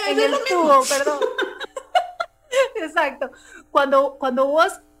así. En el tubo, perdón. Exacto. Cuando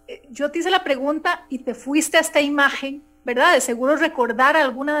vos, yo te hice la pregunta y te fuiste a esta imagen, ¿verdad? De seguro recordar a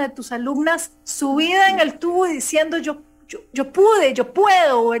alguna de tus alumnas subida en el tubo y diciendo, yo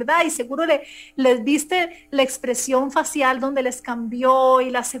puedo, ¿verdad? Y seguro les viste la expresión facial donde les cambió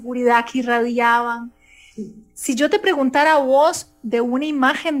y la seguridad que irradiaban. Si yo te preguntara a vos de una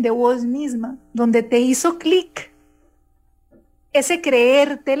imagen de vos misma, donde te hizo clic, ese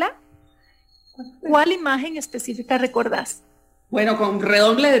creértela, ¿cuál imagen específica recordás? Bueno, con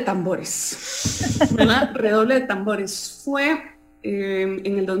redoble de tambores, ¿verdad? Redoble de tambores. Fue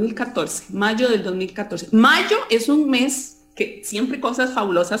en el 2014, mayo del 2014. Mayo es un mes que siempre cosas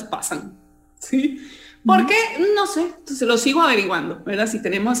fabulosas pasan, ¿sí? ¿Por qué? No sé, entonces lo sigo averiguando, ¿verdad? Si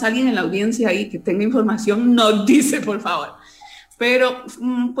tenemos a alguien en la audiencia ahí que tenga información, nos dice, por favor. Pero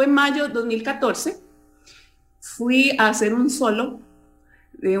fue mayo 2014, fui a hacer un solo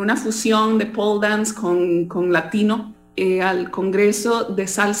de una fusión de pole dance con latino al Congreso de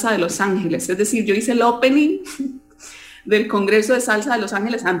Salsa de Los Ángeles. Es decir, yo hice el opening del Congreso de Salsa de Los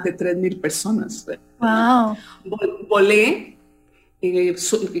Ángeles ante 3,000 personas. Wow. Volé,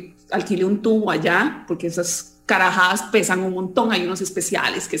 alquilé un tubo allá, porque esas carajadas pesan un montón. Hay unos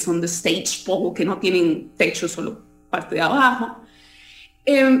especiales que son de stage pole, que no tienen techo, solo parte de abajo.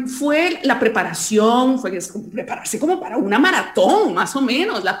 Fue la preparación, fue prepararse como para una maratón, más o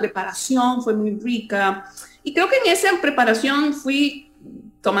menos. La preparación fue muy rica. Y creo que en esa preparación fui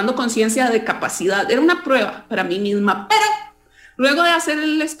tomando conciencia de capacidad. Era una prueba para mí misma, pero luego de hacer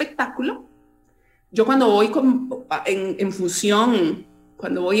el espectáculo, yo cuando voy en función,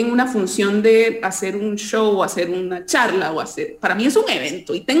 cuando voy en una función de hacer un show o hacer una charla, para mí es un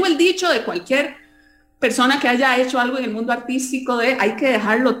evento. Y tengo el dicho de cualquier persona que haya hecho algo en el mundo artístico de hay que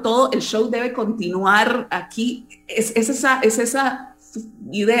dejarlo todo, el show debe continuar aquí. Es esa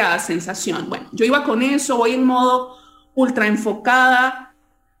idea, sensación. Bueno, yo iba con eso, voy en modo ultra enfocada,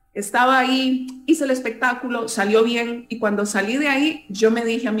 estaba ahí, hice el espectáculo, salió bien, y cuando salí de ahí, yo me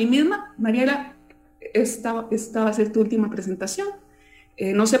dije a mí misma, Mariela, esta va a ser tu última presentación.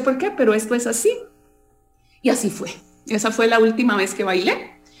 No sé por qué, pero esto es así. Y así fue. Esa fue la última vez que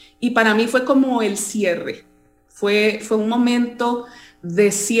bailé. Y para mí fue como el cierre. Fue un momento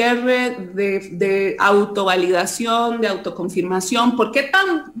de cierre, de autovalidación, de autoconfirmación. ¿Por qué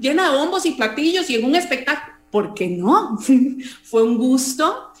tan llena de bombos y platillos y en un espectáculo? ¿Por qué no? Fue un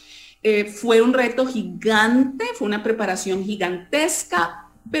gusto, fue un reto gigante, fue una preparación gigantesca,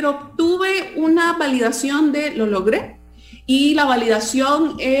 pero tuve una validación de lo logré. Y la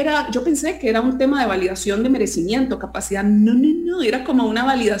validación yo pensé que era un tema de validación de merecimiento, capacidad. No, era como una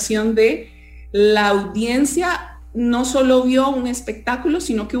validación de la audiencia. No solo vio un espectáculo,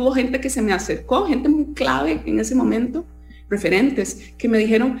 sino que hubo gente que se me acercó, gente muy clave en ese momento, referentes, que me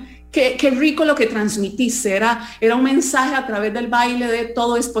dijeron qué rico lo que transmitiste, era un mensaje a través del baile de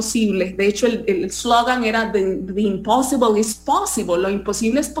todo es posible. De hecho, el slogan era the impossible is possible, lo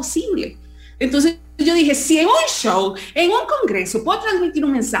imposible es posible. Entonces yo dije, si en un show, en un congreso, puedo transmitir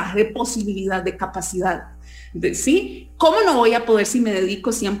un mensaje de posibilidad, de capacidad, ¿sí? ¿Cómo no voy a poder si me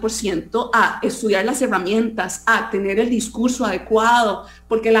dedico 100% a estudiar las herramientas, a tener el discurso adecuado?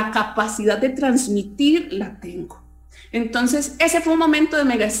 Porque la capacidad de transmitir la tengo. Entonces, ese fue un momento de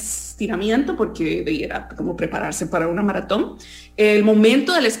mega estiramiento, porque era como prepararse para una maratón. El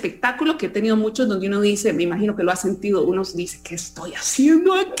momento del espectáculo, que he tenido muchos donde uno dice, me imagino que lo ha sentido, uno dice, ¿qué estoy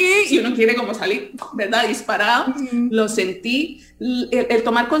haciendo aquí? Y uno quiere como salir, ¿verdad? Disparado. Lo sentí. El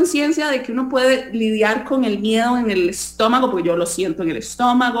tomar conciencia de que uno puede lidiar con el miedo en el estómago, porque yo lo siento en el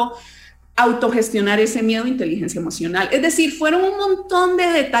estómago, autogestionar ese miedo, inteligencia emocional. Es decir, fueron un montón de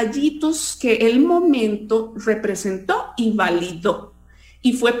detallitos que el momento representó y validó.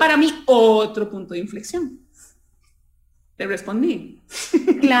 Y fue para mí otro punto de inflexión. ¿Te respondí?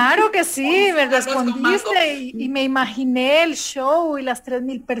 Claro que sí, me respondiste y me imaginé el show y las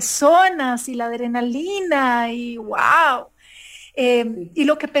 3,000 personas y la adrenalina y wow. Y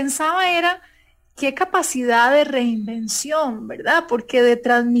lo que pensaba era qué capacidad de reinvención, ¿verdad? Porque de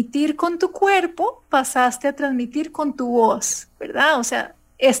transmitir con tu cuerpo pasaste a transmitir con tu voz, ¿verdad? O sea,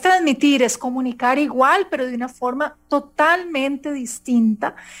 es transmitir, es comunicar igual, pero de una forma totalmente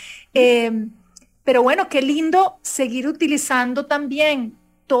distinta. Pero bueno, qué lindo seguir utilizando también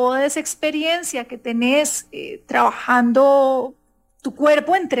toda esa experiencia que tenés trabajando tu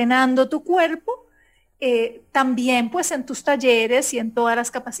cuerpo, entrenando tu cuerpo, también pues en tus talleres y en todas las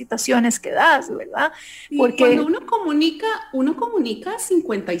capacitaciones que das, ¿verdad? Porque cuando uno comunica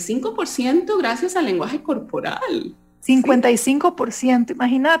 55% gracias al lenguaje corporal. 55%, ¿sí?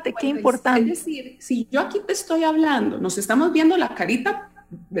 Imagínate, qué importante. Es decir, si yo aquí te estoy hablando, nos estamos viendo la carita,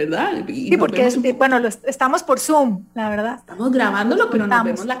 ¿verdad? Y sí, porque estamos por Zoom, la verdad. Estamos grabándolo, pero nos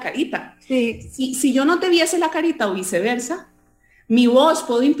vemos la carita. Sí. Si yo no te viese la carita o viceversa, mi voz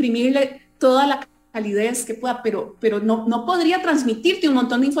puedo imprimirle toda la calidez que pueda, pero no podría transmitirte un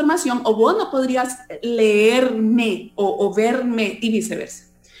montón de información, o vos no podrías leerme o verme y viceversa.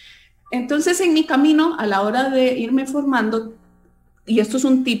 Entonces, en mi camino, a la hora de irme formando, y esto es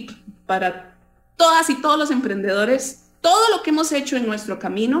un tip para todas y todos los emprendedores, todo lo que hemos hecho en nuestro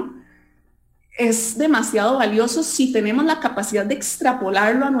camino es demasiado valioso si tenemos la capacidad de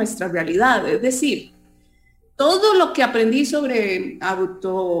extrapolarlo a nuestra realidad. Es decir, todo lo que aprendí sobre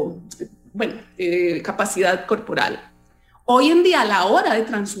capacidad corporal, hoy en día a la hora de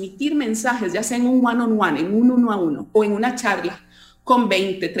transmitir mensajes, ya sea en un one-on-one, en un uno a uno o en una charla con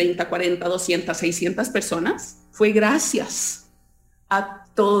 20, 30, 40, 200, 600 personas, fue gracias a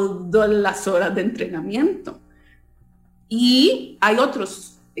todas las horas de entrenamiento. Y hay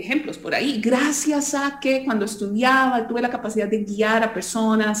otros ejemplos por ahí, gracias a que cuando estudiaba tuve la capacidad de guiar a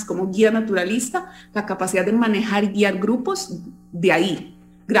personas como guía naturalista, la capacidad de manejar y guiar grupos, de ahí,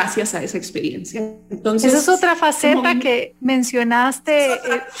 gracias a esa experiencia. Entonces, esa es otra faceta que mencionaste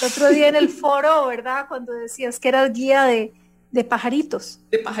el otro día en el foro, ¿verdad? Cuando decías que eras guía de pajaritos.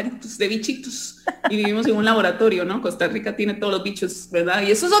 De pajaritos, de bichitos. Y vivimos en un laboratorio, ¿no? Costa Rica tiene todos los bichos, ¿verdad?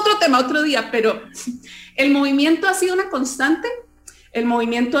 Y eso es otro tema, otro día, pero el movimiento ha sido una constante. El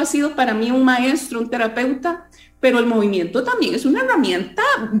movimiento ha sido para mí un maestro, un terapeuta, pero el movimiento también es una herramienta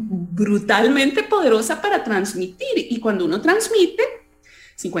brutalmente poderosa para transmitir. Y cuando uno transmite,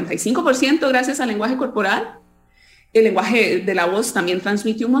 55% gracias al lenguaje corporal, el lenguaje de la voz también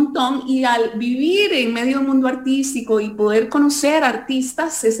transmite un montón, y al vivir en medio del mundo artístico y poder conocer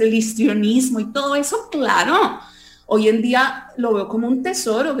artistas, es el histrionismo y todo eso, claro, hoy en día lo veo como un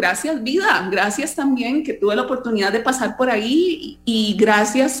tesoro. Gracias, vida, gracias también que tuve la oportunidad de pasar por ahí, y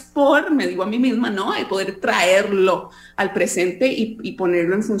gracias por, me digo a mí misma, ¿no?, de poder traerlo al presente y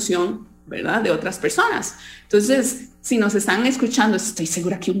ponerlo en función, ¿verdad?, de otras personas. Entonces, si nos están escuchando, estoy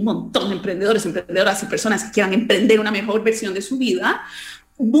segura que un montón de emprendedores, emprendedoras y personas que quieran emprender una mejor versión de su vida,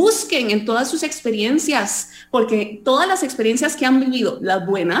 busquen en todas sus experiencias, porque todas las experiencias que han vivido, las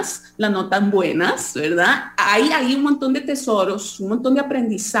buenas, las no tan buenas, ¿verdad? Hay un montón de tesoros, un montón de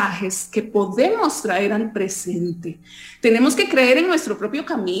aprendizajes que podemos traer al presente. Tenemos que creer en nuestro propio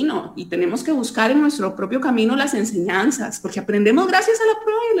camino y tenemos que buscar en nuestro propio camino las enseñanzas, porque aprendemos gracias a la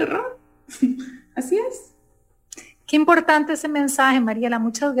prueba y el error. Así es. Qué importante ese mensaje, Mariela.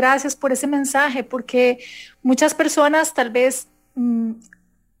 Muchas gracias por ese mensaje, porque muchas personas tal vez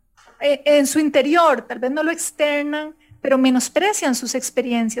en su interior, tal vez no lo externan, pero menosprecian sus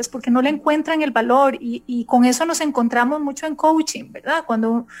experiencias porque no le encuentran el valor, y con eso nos encontramos mucho en coaching, ¿verdad?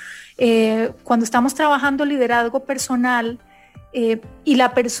 Cuando estamos trabajando liderazgo personal y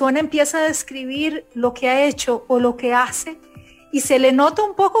la persona empieza a describir lo que ha hecho o lo que hace, y se le nota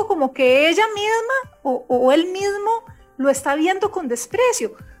un poco como que ella misma o él mismo lo está viendo con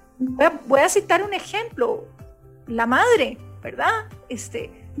desprecio. Voy a citar un ejemplo. La madre, ¿verdad?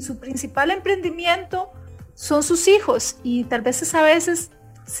 Su principal emprendimiento son sus hijos, y tal vez a veces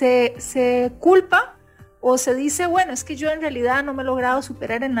se culpa o se dice, bueno, es que yo en realidad no me he logrado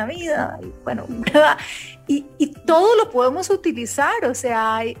superar en la vida, y bueno, ¿verdad? Y todo lo podemos utilizar. O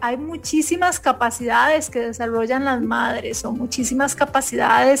sea, hay muchísimas capacidades que desarrollan las madres, o muchísimas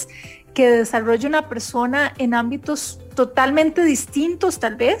capacidades que desarrolla una persona en ámbitos totalmente distintos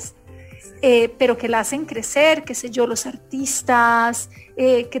tal vez, pero que la hacen crecer, qué sé yo, los artistas,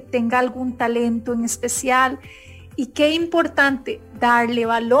 que tenga algún talento en especial. Y qué importante darle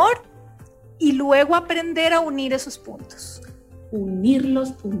valor y luego aprender a unir esos puntos. Unir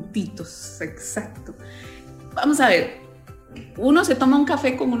los puntitos, exacto. Vamos a ver, uno se toma un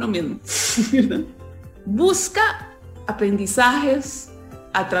café con uno mismo, ¿verdad? Busca aprendizajes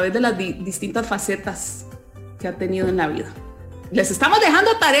a través de las distintas facetas que ha tenido en la vida. Les estamos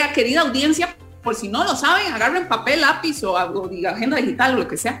dejando tarea, querida audiencia, por si no lo saben, agarren papel, lápiz o agenda digital o lo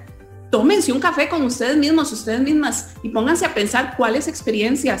que sea. tómense un café con ustedes mismos, ustedes mismas, y pónganse a pensar cuáles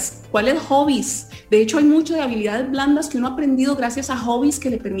experiencias, cuáles hobbies. De hecho, hay mucho de habilidades blandas que uno ha aprendido gracias a hobbies que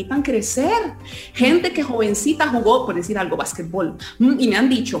le permitan crecer. Gente que jovencita jugó, por decir algo, básquetbol, y me han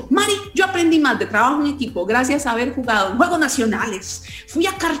dicho, Mari, yo aprendí más de trabajo en equipo gracias a haber jugado en Juegos Nacionales. Fui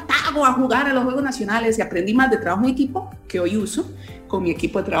a Cartago a jugar a los Juegos Nacionales y aprendí más de trabajo en equipo que hoy uso con mi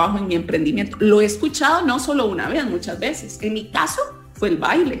equipo de trabajo en mi emprendimiento. Lo he escuchado no solo una vez, muchas veces. En mi caso, fue el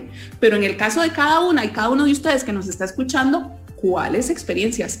baile, pero en el caso de cada una y cada uno de ustedes que nos está escuchando, ¿cuáles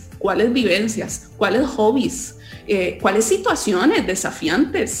experiencias, cuáles vivencias, cuáles hobbies, cuáles situaciones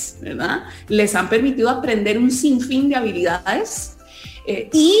desafiantes, ¿verdad?, les han permitido aprender un sinfín de habilidades?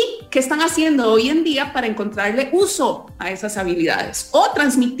 ¿Y qué están haciendo hoy en día para encontrarle uso a esas habilidades o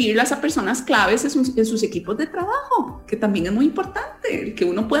transmitirlas a personas claves en sus equipos de trabajo? Que también es muy importante, el que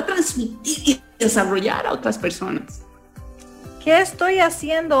uno pueda transmitir y desarrollar a otras personas. ¿Qué estoy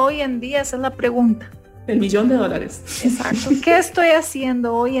haciendo hoy en día? Esa es la pregunta. $1 millón. Exacto. ¿Qué estoy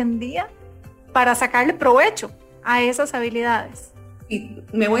haciendo hoy en día para sacarle provecho a esas habilidades? Y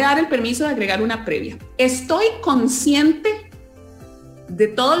me voy a dar el permiso de agregar una previa. Estoy consciente de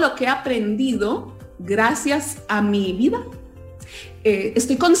todo lo que he aprendido gracias a mi vida.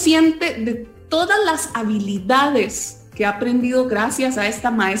 Estoy consciente de todas las habilidades que he aprendido gracias a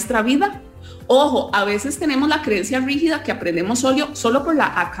esta maestra vida. Ojo, a veces tenemos la creencia rígida que aprendemos solo por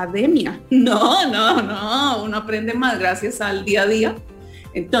la academia. No, uno aprende más gracias al día a día.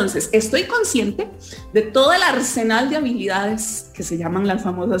 Entonces, estoy consciente de todo el arsenal de habilidades que se llaman las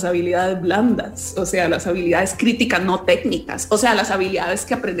famosas habilidades blandas, o sea, las habilidades críticas no técnicas, o sea, las habilidades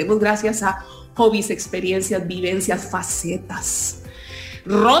que aprendemos gracias a hobbies, experiencias, vivencias, facetas.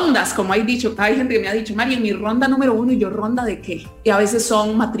 Rondas, como hay gente que me ha dicho, Mari, en mi ronda número 1, y yo, ¿ronda de qué? Y a veces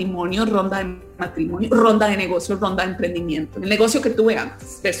son matrimonios, ronda de negocio, ronda de emprendimiento. El negocio que tuve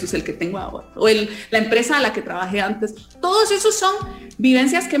antes versus el que tengo ahora, o la empresa a la que trabajé antes. Todos esos son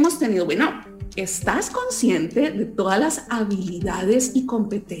vivencias que hemos tenido. Bueno, ¿estás consciente de todas las habilidades y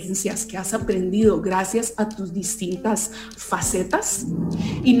competencias que has aprendido gracias a tus distintas facetas?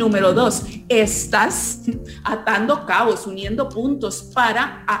 Y número 2, ¿estás atando cabos, uniendo puntos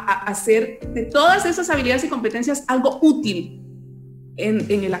para hacer de todas esas habilidades y competencias algo útil en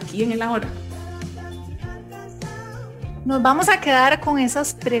el aquí y en el ahora? Nos vamos a quedar con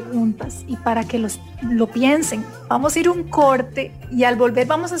esas preguntas y para que lo piensen, vamos a ir un corte y al volver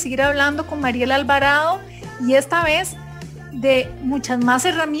vamos a seguir hablando con Mariela Alvarado y esta vez de muchas más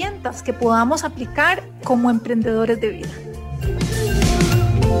herramientas que podamos aplicar como emprendedores de vida.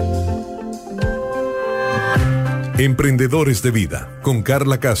 Emprendedores de Vida con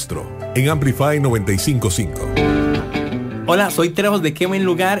Carla Castro en Amplify 95.5. Hola, soy Trejos de Qué Buen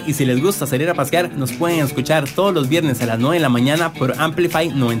Lugar y si les gusta salir a pasear, nos pueden escuchar todos los viernes a las 9 de la mañana por Amplify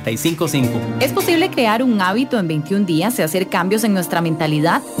 95.5. ¿Es posible crear un hábito en 21 días y hacer cambios en nuestra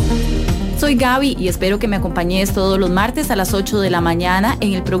mentalidad? Soy Gaby y espero que me acompañes todos los martes a las 8 de la mañana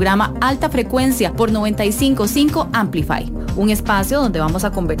en el programa Alta Frecuencia por 95.5 Amplify, un espacio donde vamos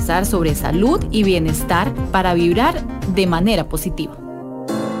a conversar sobre salud y bienestar para vibrar de manera positiva.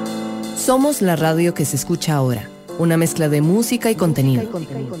 Somos la radio que se escucha ahora. Una mezcla de música y contenido.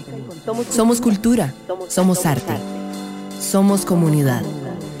 Somos cultura, somos arte, somos comunidad.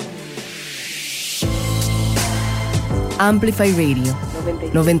 Amplify Radio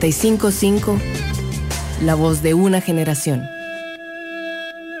 95.5, la voz de una generación.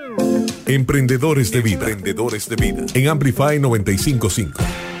 Emprendedores de Vida en Amplify 95.5.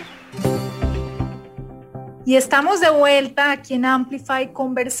 Y estamos de vuelta aquí en Amplify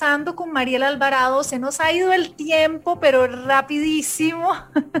conversando con Mariela Alvarado. Se nos ha ido el tiempo, pero rapidísimo.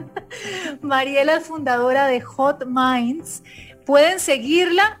 Mariela es fundadora de Hot Minds. Pueden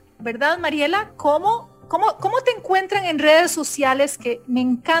seguirla, ¿verdad, Mariela? ¿Cómo te encuentran en redes sociales? Que me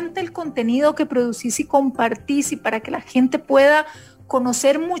encanta el contenido que producís y compartís y para que la gente pueda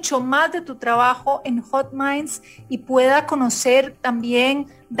conocer mucho más de tu trabajo en Hot Minds y pueda conocer también,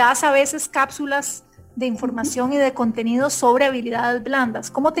 das a veces cápsulas de información y de contenido sobre habilidades blandas.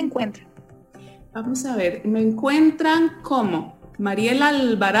 ¿Cómo te encuentran? Vamos a ver, me encuentran como Mariela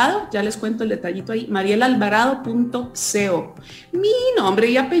Alvarado, ya les cuento el detallito ahí, marielaalvarado.co. Mi nombre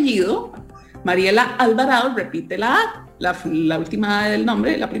y apellido, Mariela Alvarado, repite la A, la última A del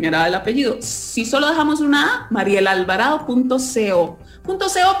nombre, la primera A del apellido. Si solo dejamos una A, marielaalvarado.co.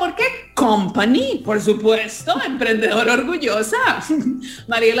 .co, ¿por qué? Company, por supuesto, emprendedora orgullosa.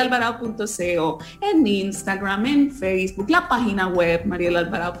 marielaalvarado.co, en Instagram, en Facebook, la página web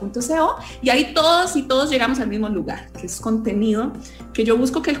marielaalvarado.co, y ahí todos y todos llegamos al mismo lugar, que es contenido, que yo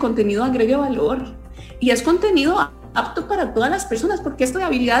busco que el contenido agregue valor, y es contenido apto para todas las personas, porque esto de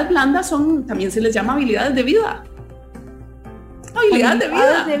habilidades blandas también se les llama habilidades de vida.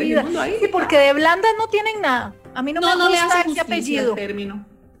 Habilidades de vida. Sí, porque de blandas no tienen nada. A mí no me gusta ese apellido. Término.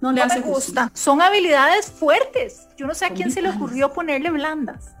 No me gusta. Son habilidades fuertes. Yo no sé a quién se le ocurrió ponerle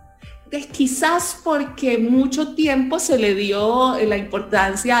blandas. Quizás porque mucho tiempo se le dio la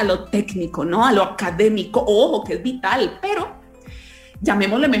importancia a lo técnico, ¿no? A lo académico, ojo, que es vital, pero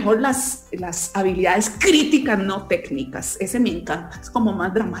llamémosle mejor las habilidades críticas, no técnicas. Ese me encanta, es como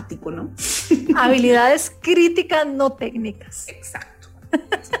más dramático, ¿no? Habilidades críticas, no técnicas. Exacto.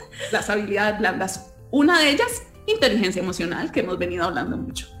 Las habilidades blandas. Una de ellas, inteligencia emocional, que hemos venido hablando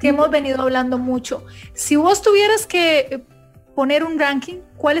mucho. Si vos tuvieras que poner un ranking,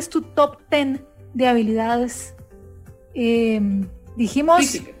 ¿cuál es tu top 10 de habilidades? Dijimos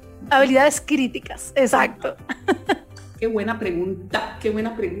crítica. Habilidades críticas, exacto. Qué buena pregunta.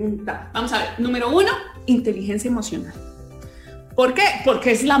 Vamos a ver, número 1, inteligencia emocional. ¿Por qué?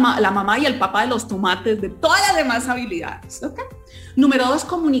 Porque es la mamá y el papá de los tomates de todas las demás habilidades, ¿ok? Número 2,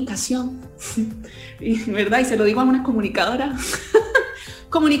 comunicación. ¿Verdad? Y se lo digo a una comunicadora.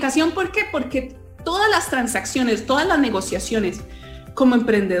 Comunicación, ¿por qué? Porque todas las transacciones, todas las negociaciones, como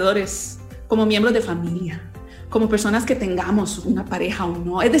emprendedores, como miembros de familia, como personas que tengamos una pareja o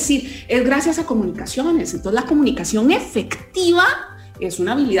no, es decir, es gracias a comunicaciones. Entonces la comunicación efectiva es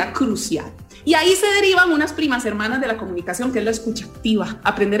una habilidad crucial. Y ahí se derivan unas primas hermanas de la comunicación, que es la escucha activa,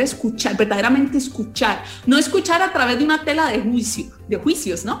 aprender a escuchar, verdaderamente escuchar, no escuchar a través de una tela de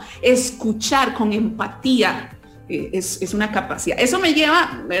juicios, ¿no? Escuchar con empatía. Es una capacidad. Eso me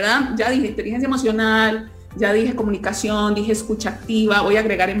lleva, ¿verdad? Ya dije inteligencia emocional, ya dije comunicación, dije escucha activa, voy a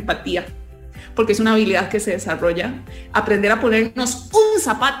agregar empatía, porque es una habilidad que se desarrolla. Aprender a ponernos un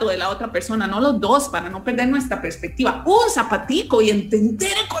zapato de la otra persona, no los dos, para no perder nuestra perspectiva. Un zapatico y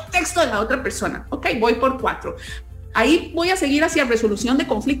entender el contexto de la otra persona. Ok, voy por 4. Ahí voy a seguir hacia resolución de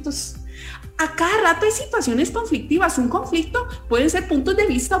conflictos. A cada rato hay situaciones conflictivas. Un conflicto pueden ser puntos de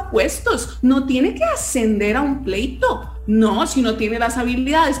vista opuestos. No tiene que ascender a un pleito. No, si no tiene las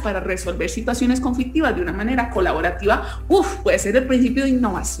habilidades para resolver situaciones conflictivas de una manera colaborativa, puede ser el principio de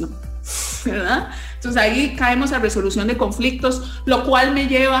innovación, ¿verdad? Entonces ahí caemos a resolución de conflictos, lo cual me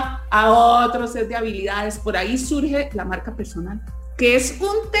lleva a otro set de habilidades. Por ahí surge la marca personal, que es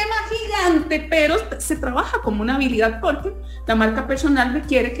un tema gigante, pero se trabaja como una habilidad, porque la marca personal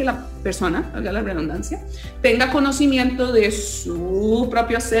requiere que la persona, haga la redundancia, tenga conocimiento de su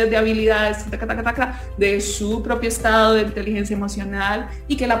propio set de habilidades, de su propio estado de inteligencia emocional,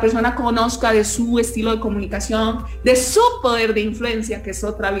 y que la persona conozca de su estilo de comunicación, de su poder de influencia, que es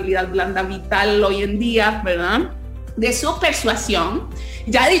otra habilidad blanda vital hoy en día, ¿verdad? De su persuasión.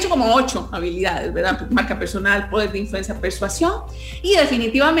 Ya he dicho como 8 habilidades, ¿verdad? Marca personal, poder de influencia, persuasión, y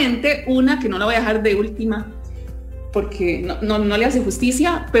definitivamente una que no la voy a dejar de última porque no le hace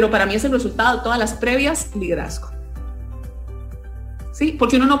justicia, pero para mí es el resultado de todas las previas: liderazgo. ¿Sí?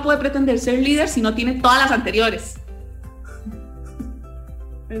 Porque uno no puede pretender ser líder si no tiene todas las anteriores.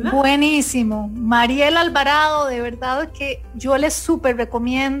 ¿Verdad? Buenísimo. Mariela Alvarado, de verdad que yo les súper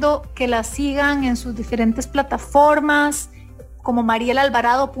recomiendo que la sigan en sus diferentes plataformas, como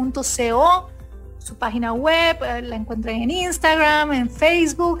marielalvarado.co, su página web, la encuentran en Instagram, en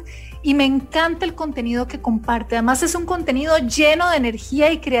Facebook, y me encanta el contenido que comparte. Además es un contenido lleno de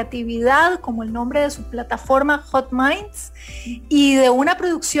energía y creatividad, como el nombre de su plataforma, Hot Minds, y de una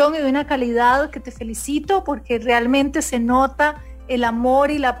producción y de una calidad que te felicito, porque realmente se nota el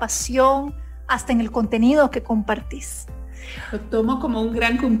amor y la pasión hasta en el contenido que compartís. Lo tomo como un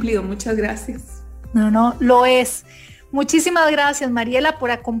gran cumplido. Muchas gracias. No, lo es. Muchísimas gracias, Mariela,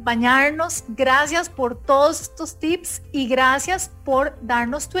 por acompañarnos. Gracias por todos estos tips y gracias por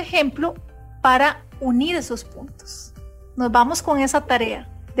darnos tu ejemplo para unir esos puntos. Nos vamos con esa tarea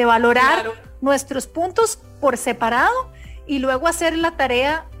de valorar nuestros puntos por separado y luego hacer la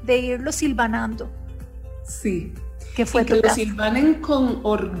tarea de irlos silvanando. Sí. ¿Qué fue y que lo silvanen con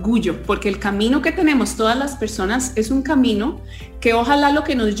orgullo, porque el camino que tenemos todas las personas es un camino que ojalá lo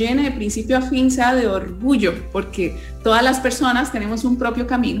que nos llene de principio a fin sea de orgullo, porque todas las personas tenemos un propio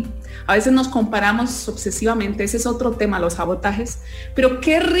camino. A veces nos comparamos obsesivamente, ese es otro tema, los sabotajes, pero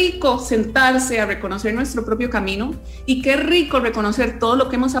qué rico sentarse a reconocer nuestro propio camino, y qué rico reconocer todo lo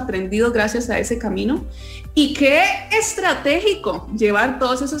que hemos aprendido gracias a ese camino, y qué estratégico llevar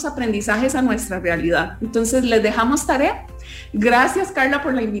todos esos aprendizajes a nuestra realidad. Entonces les dejamos tarea. Gracias, Carla,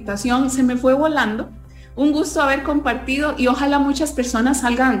 por la invitación, se me fue volando. Un gusto haber compartido, y ojalá muchas personas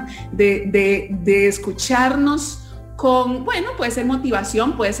salgan de escucharnos con, bueno, puede ser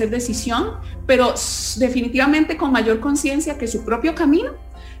motivación, puede ser decisión, pero definitivamente con mayor conciencia que su propio camino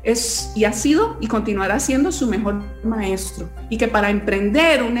es y ha sido y continuará siendo su mejor maestro, y que para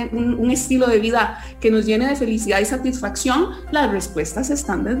emprender un estilo de vida que nos llene de felicidad y satisfacción, las respuestas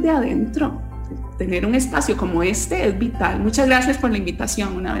están desde adentro. Tener un espacio como este es vital. Muchas gracias por la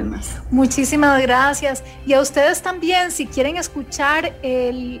invitación una vez más. Muchísimas gracias. Y a ustedes también, si quieren escuchar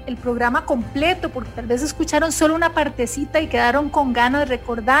el programa completo, porque tal vez escucharon solo una partecita y quedaron con ganas, de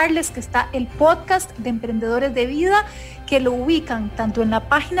recordarles que está el podcast de Emprendedores de Vida, que lo ubican tanto en la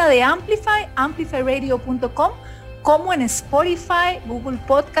página de Amplify, amplifyradio.com, como en Spotify, Google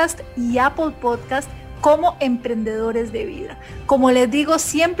Podcast y Apple Podcast, como Emprendedores de Vida. Como les digo,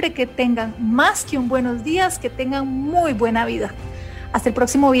 siempre que tengan más que un buenos días, que tengan muy buena vida. Hasta el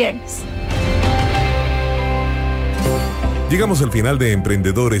próximo viernes. Llegamos al final de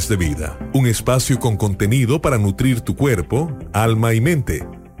Emprendedores de Vida, un espacio con contenido para nutrir tu cuerpo, alma y mente.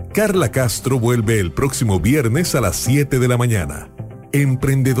 Carla Castro vuelve el próximo viernes a las 7 de la mañana.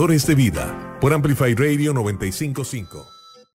 Emprendedores de Vida, por Amplify Radio 95.5.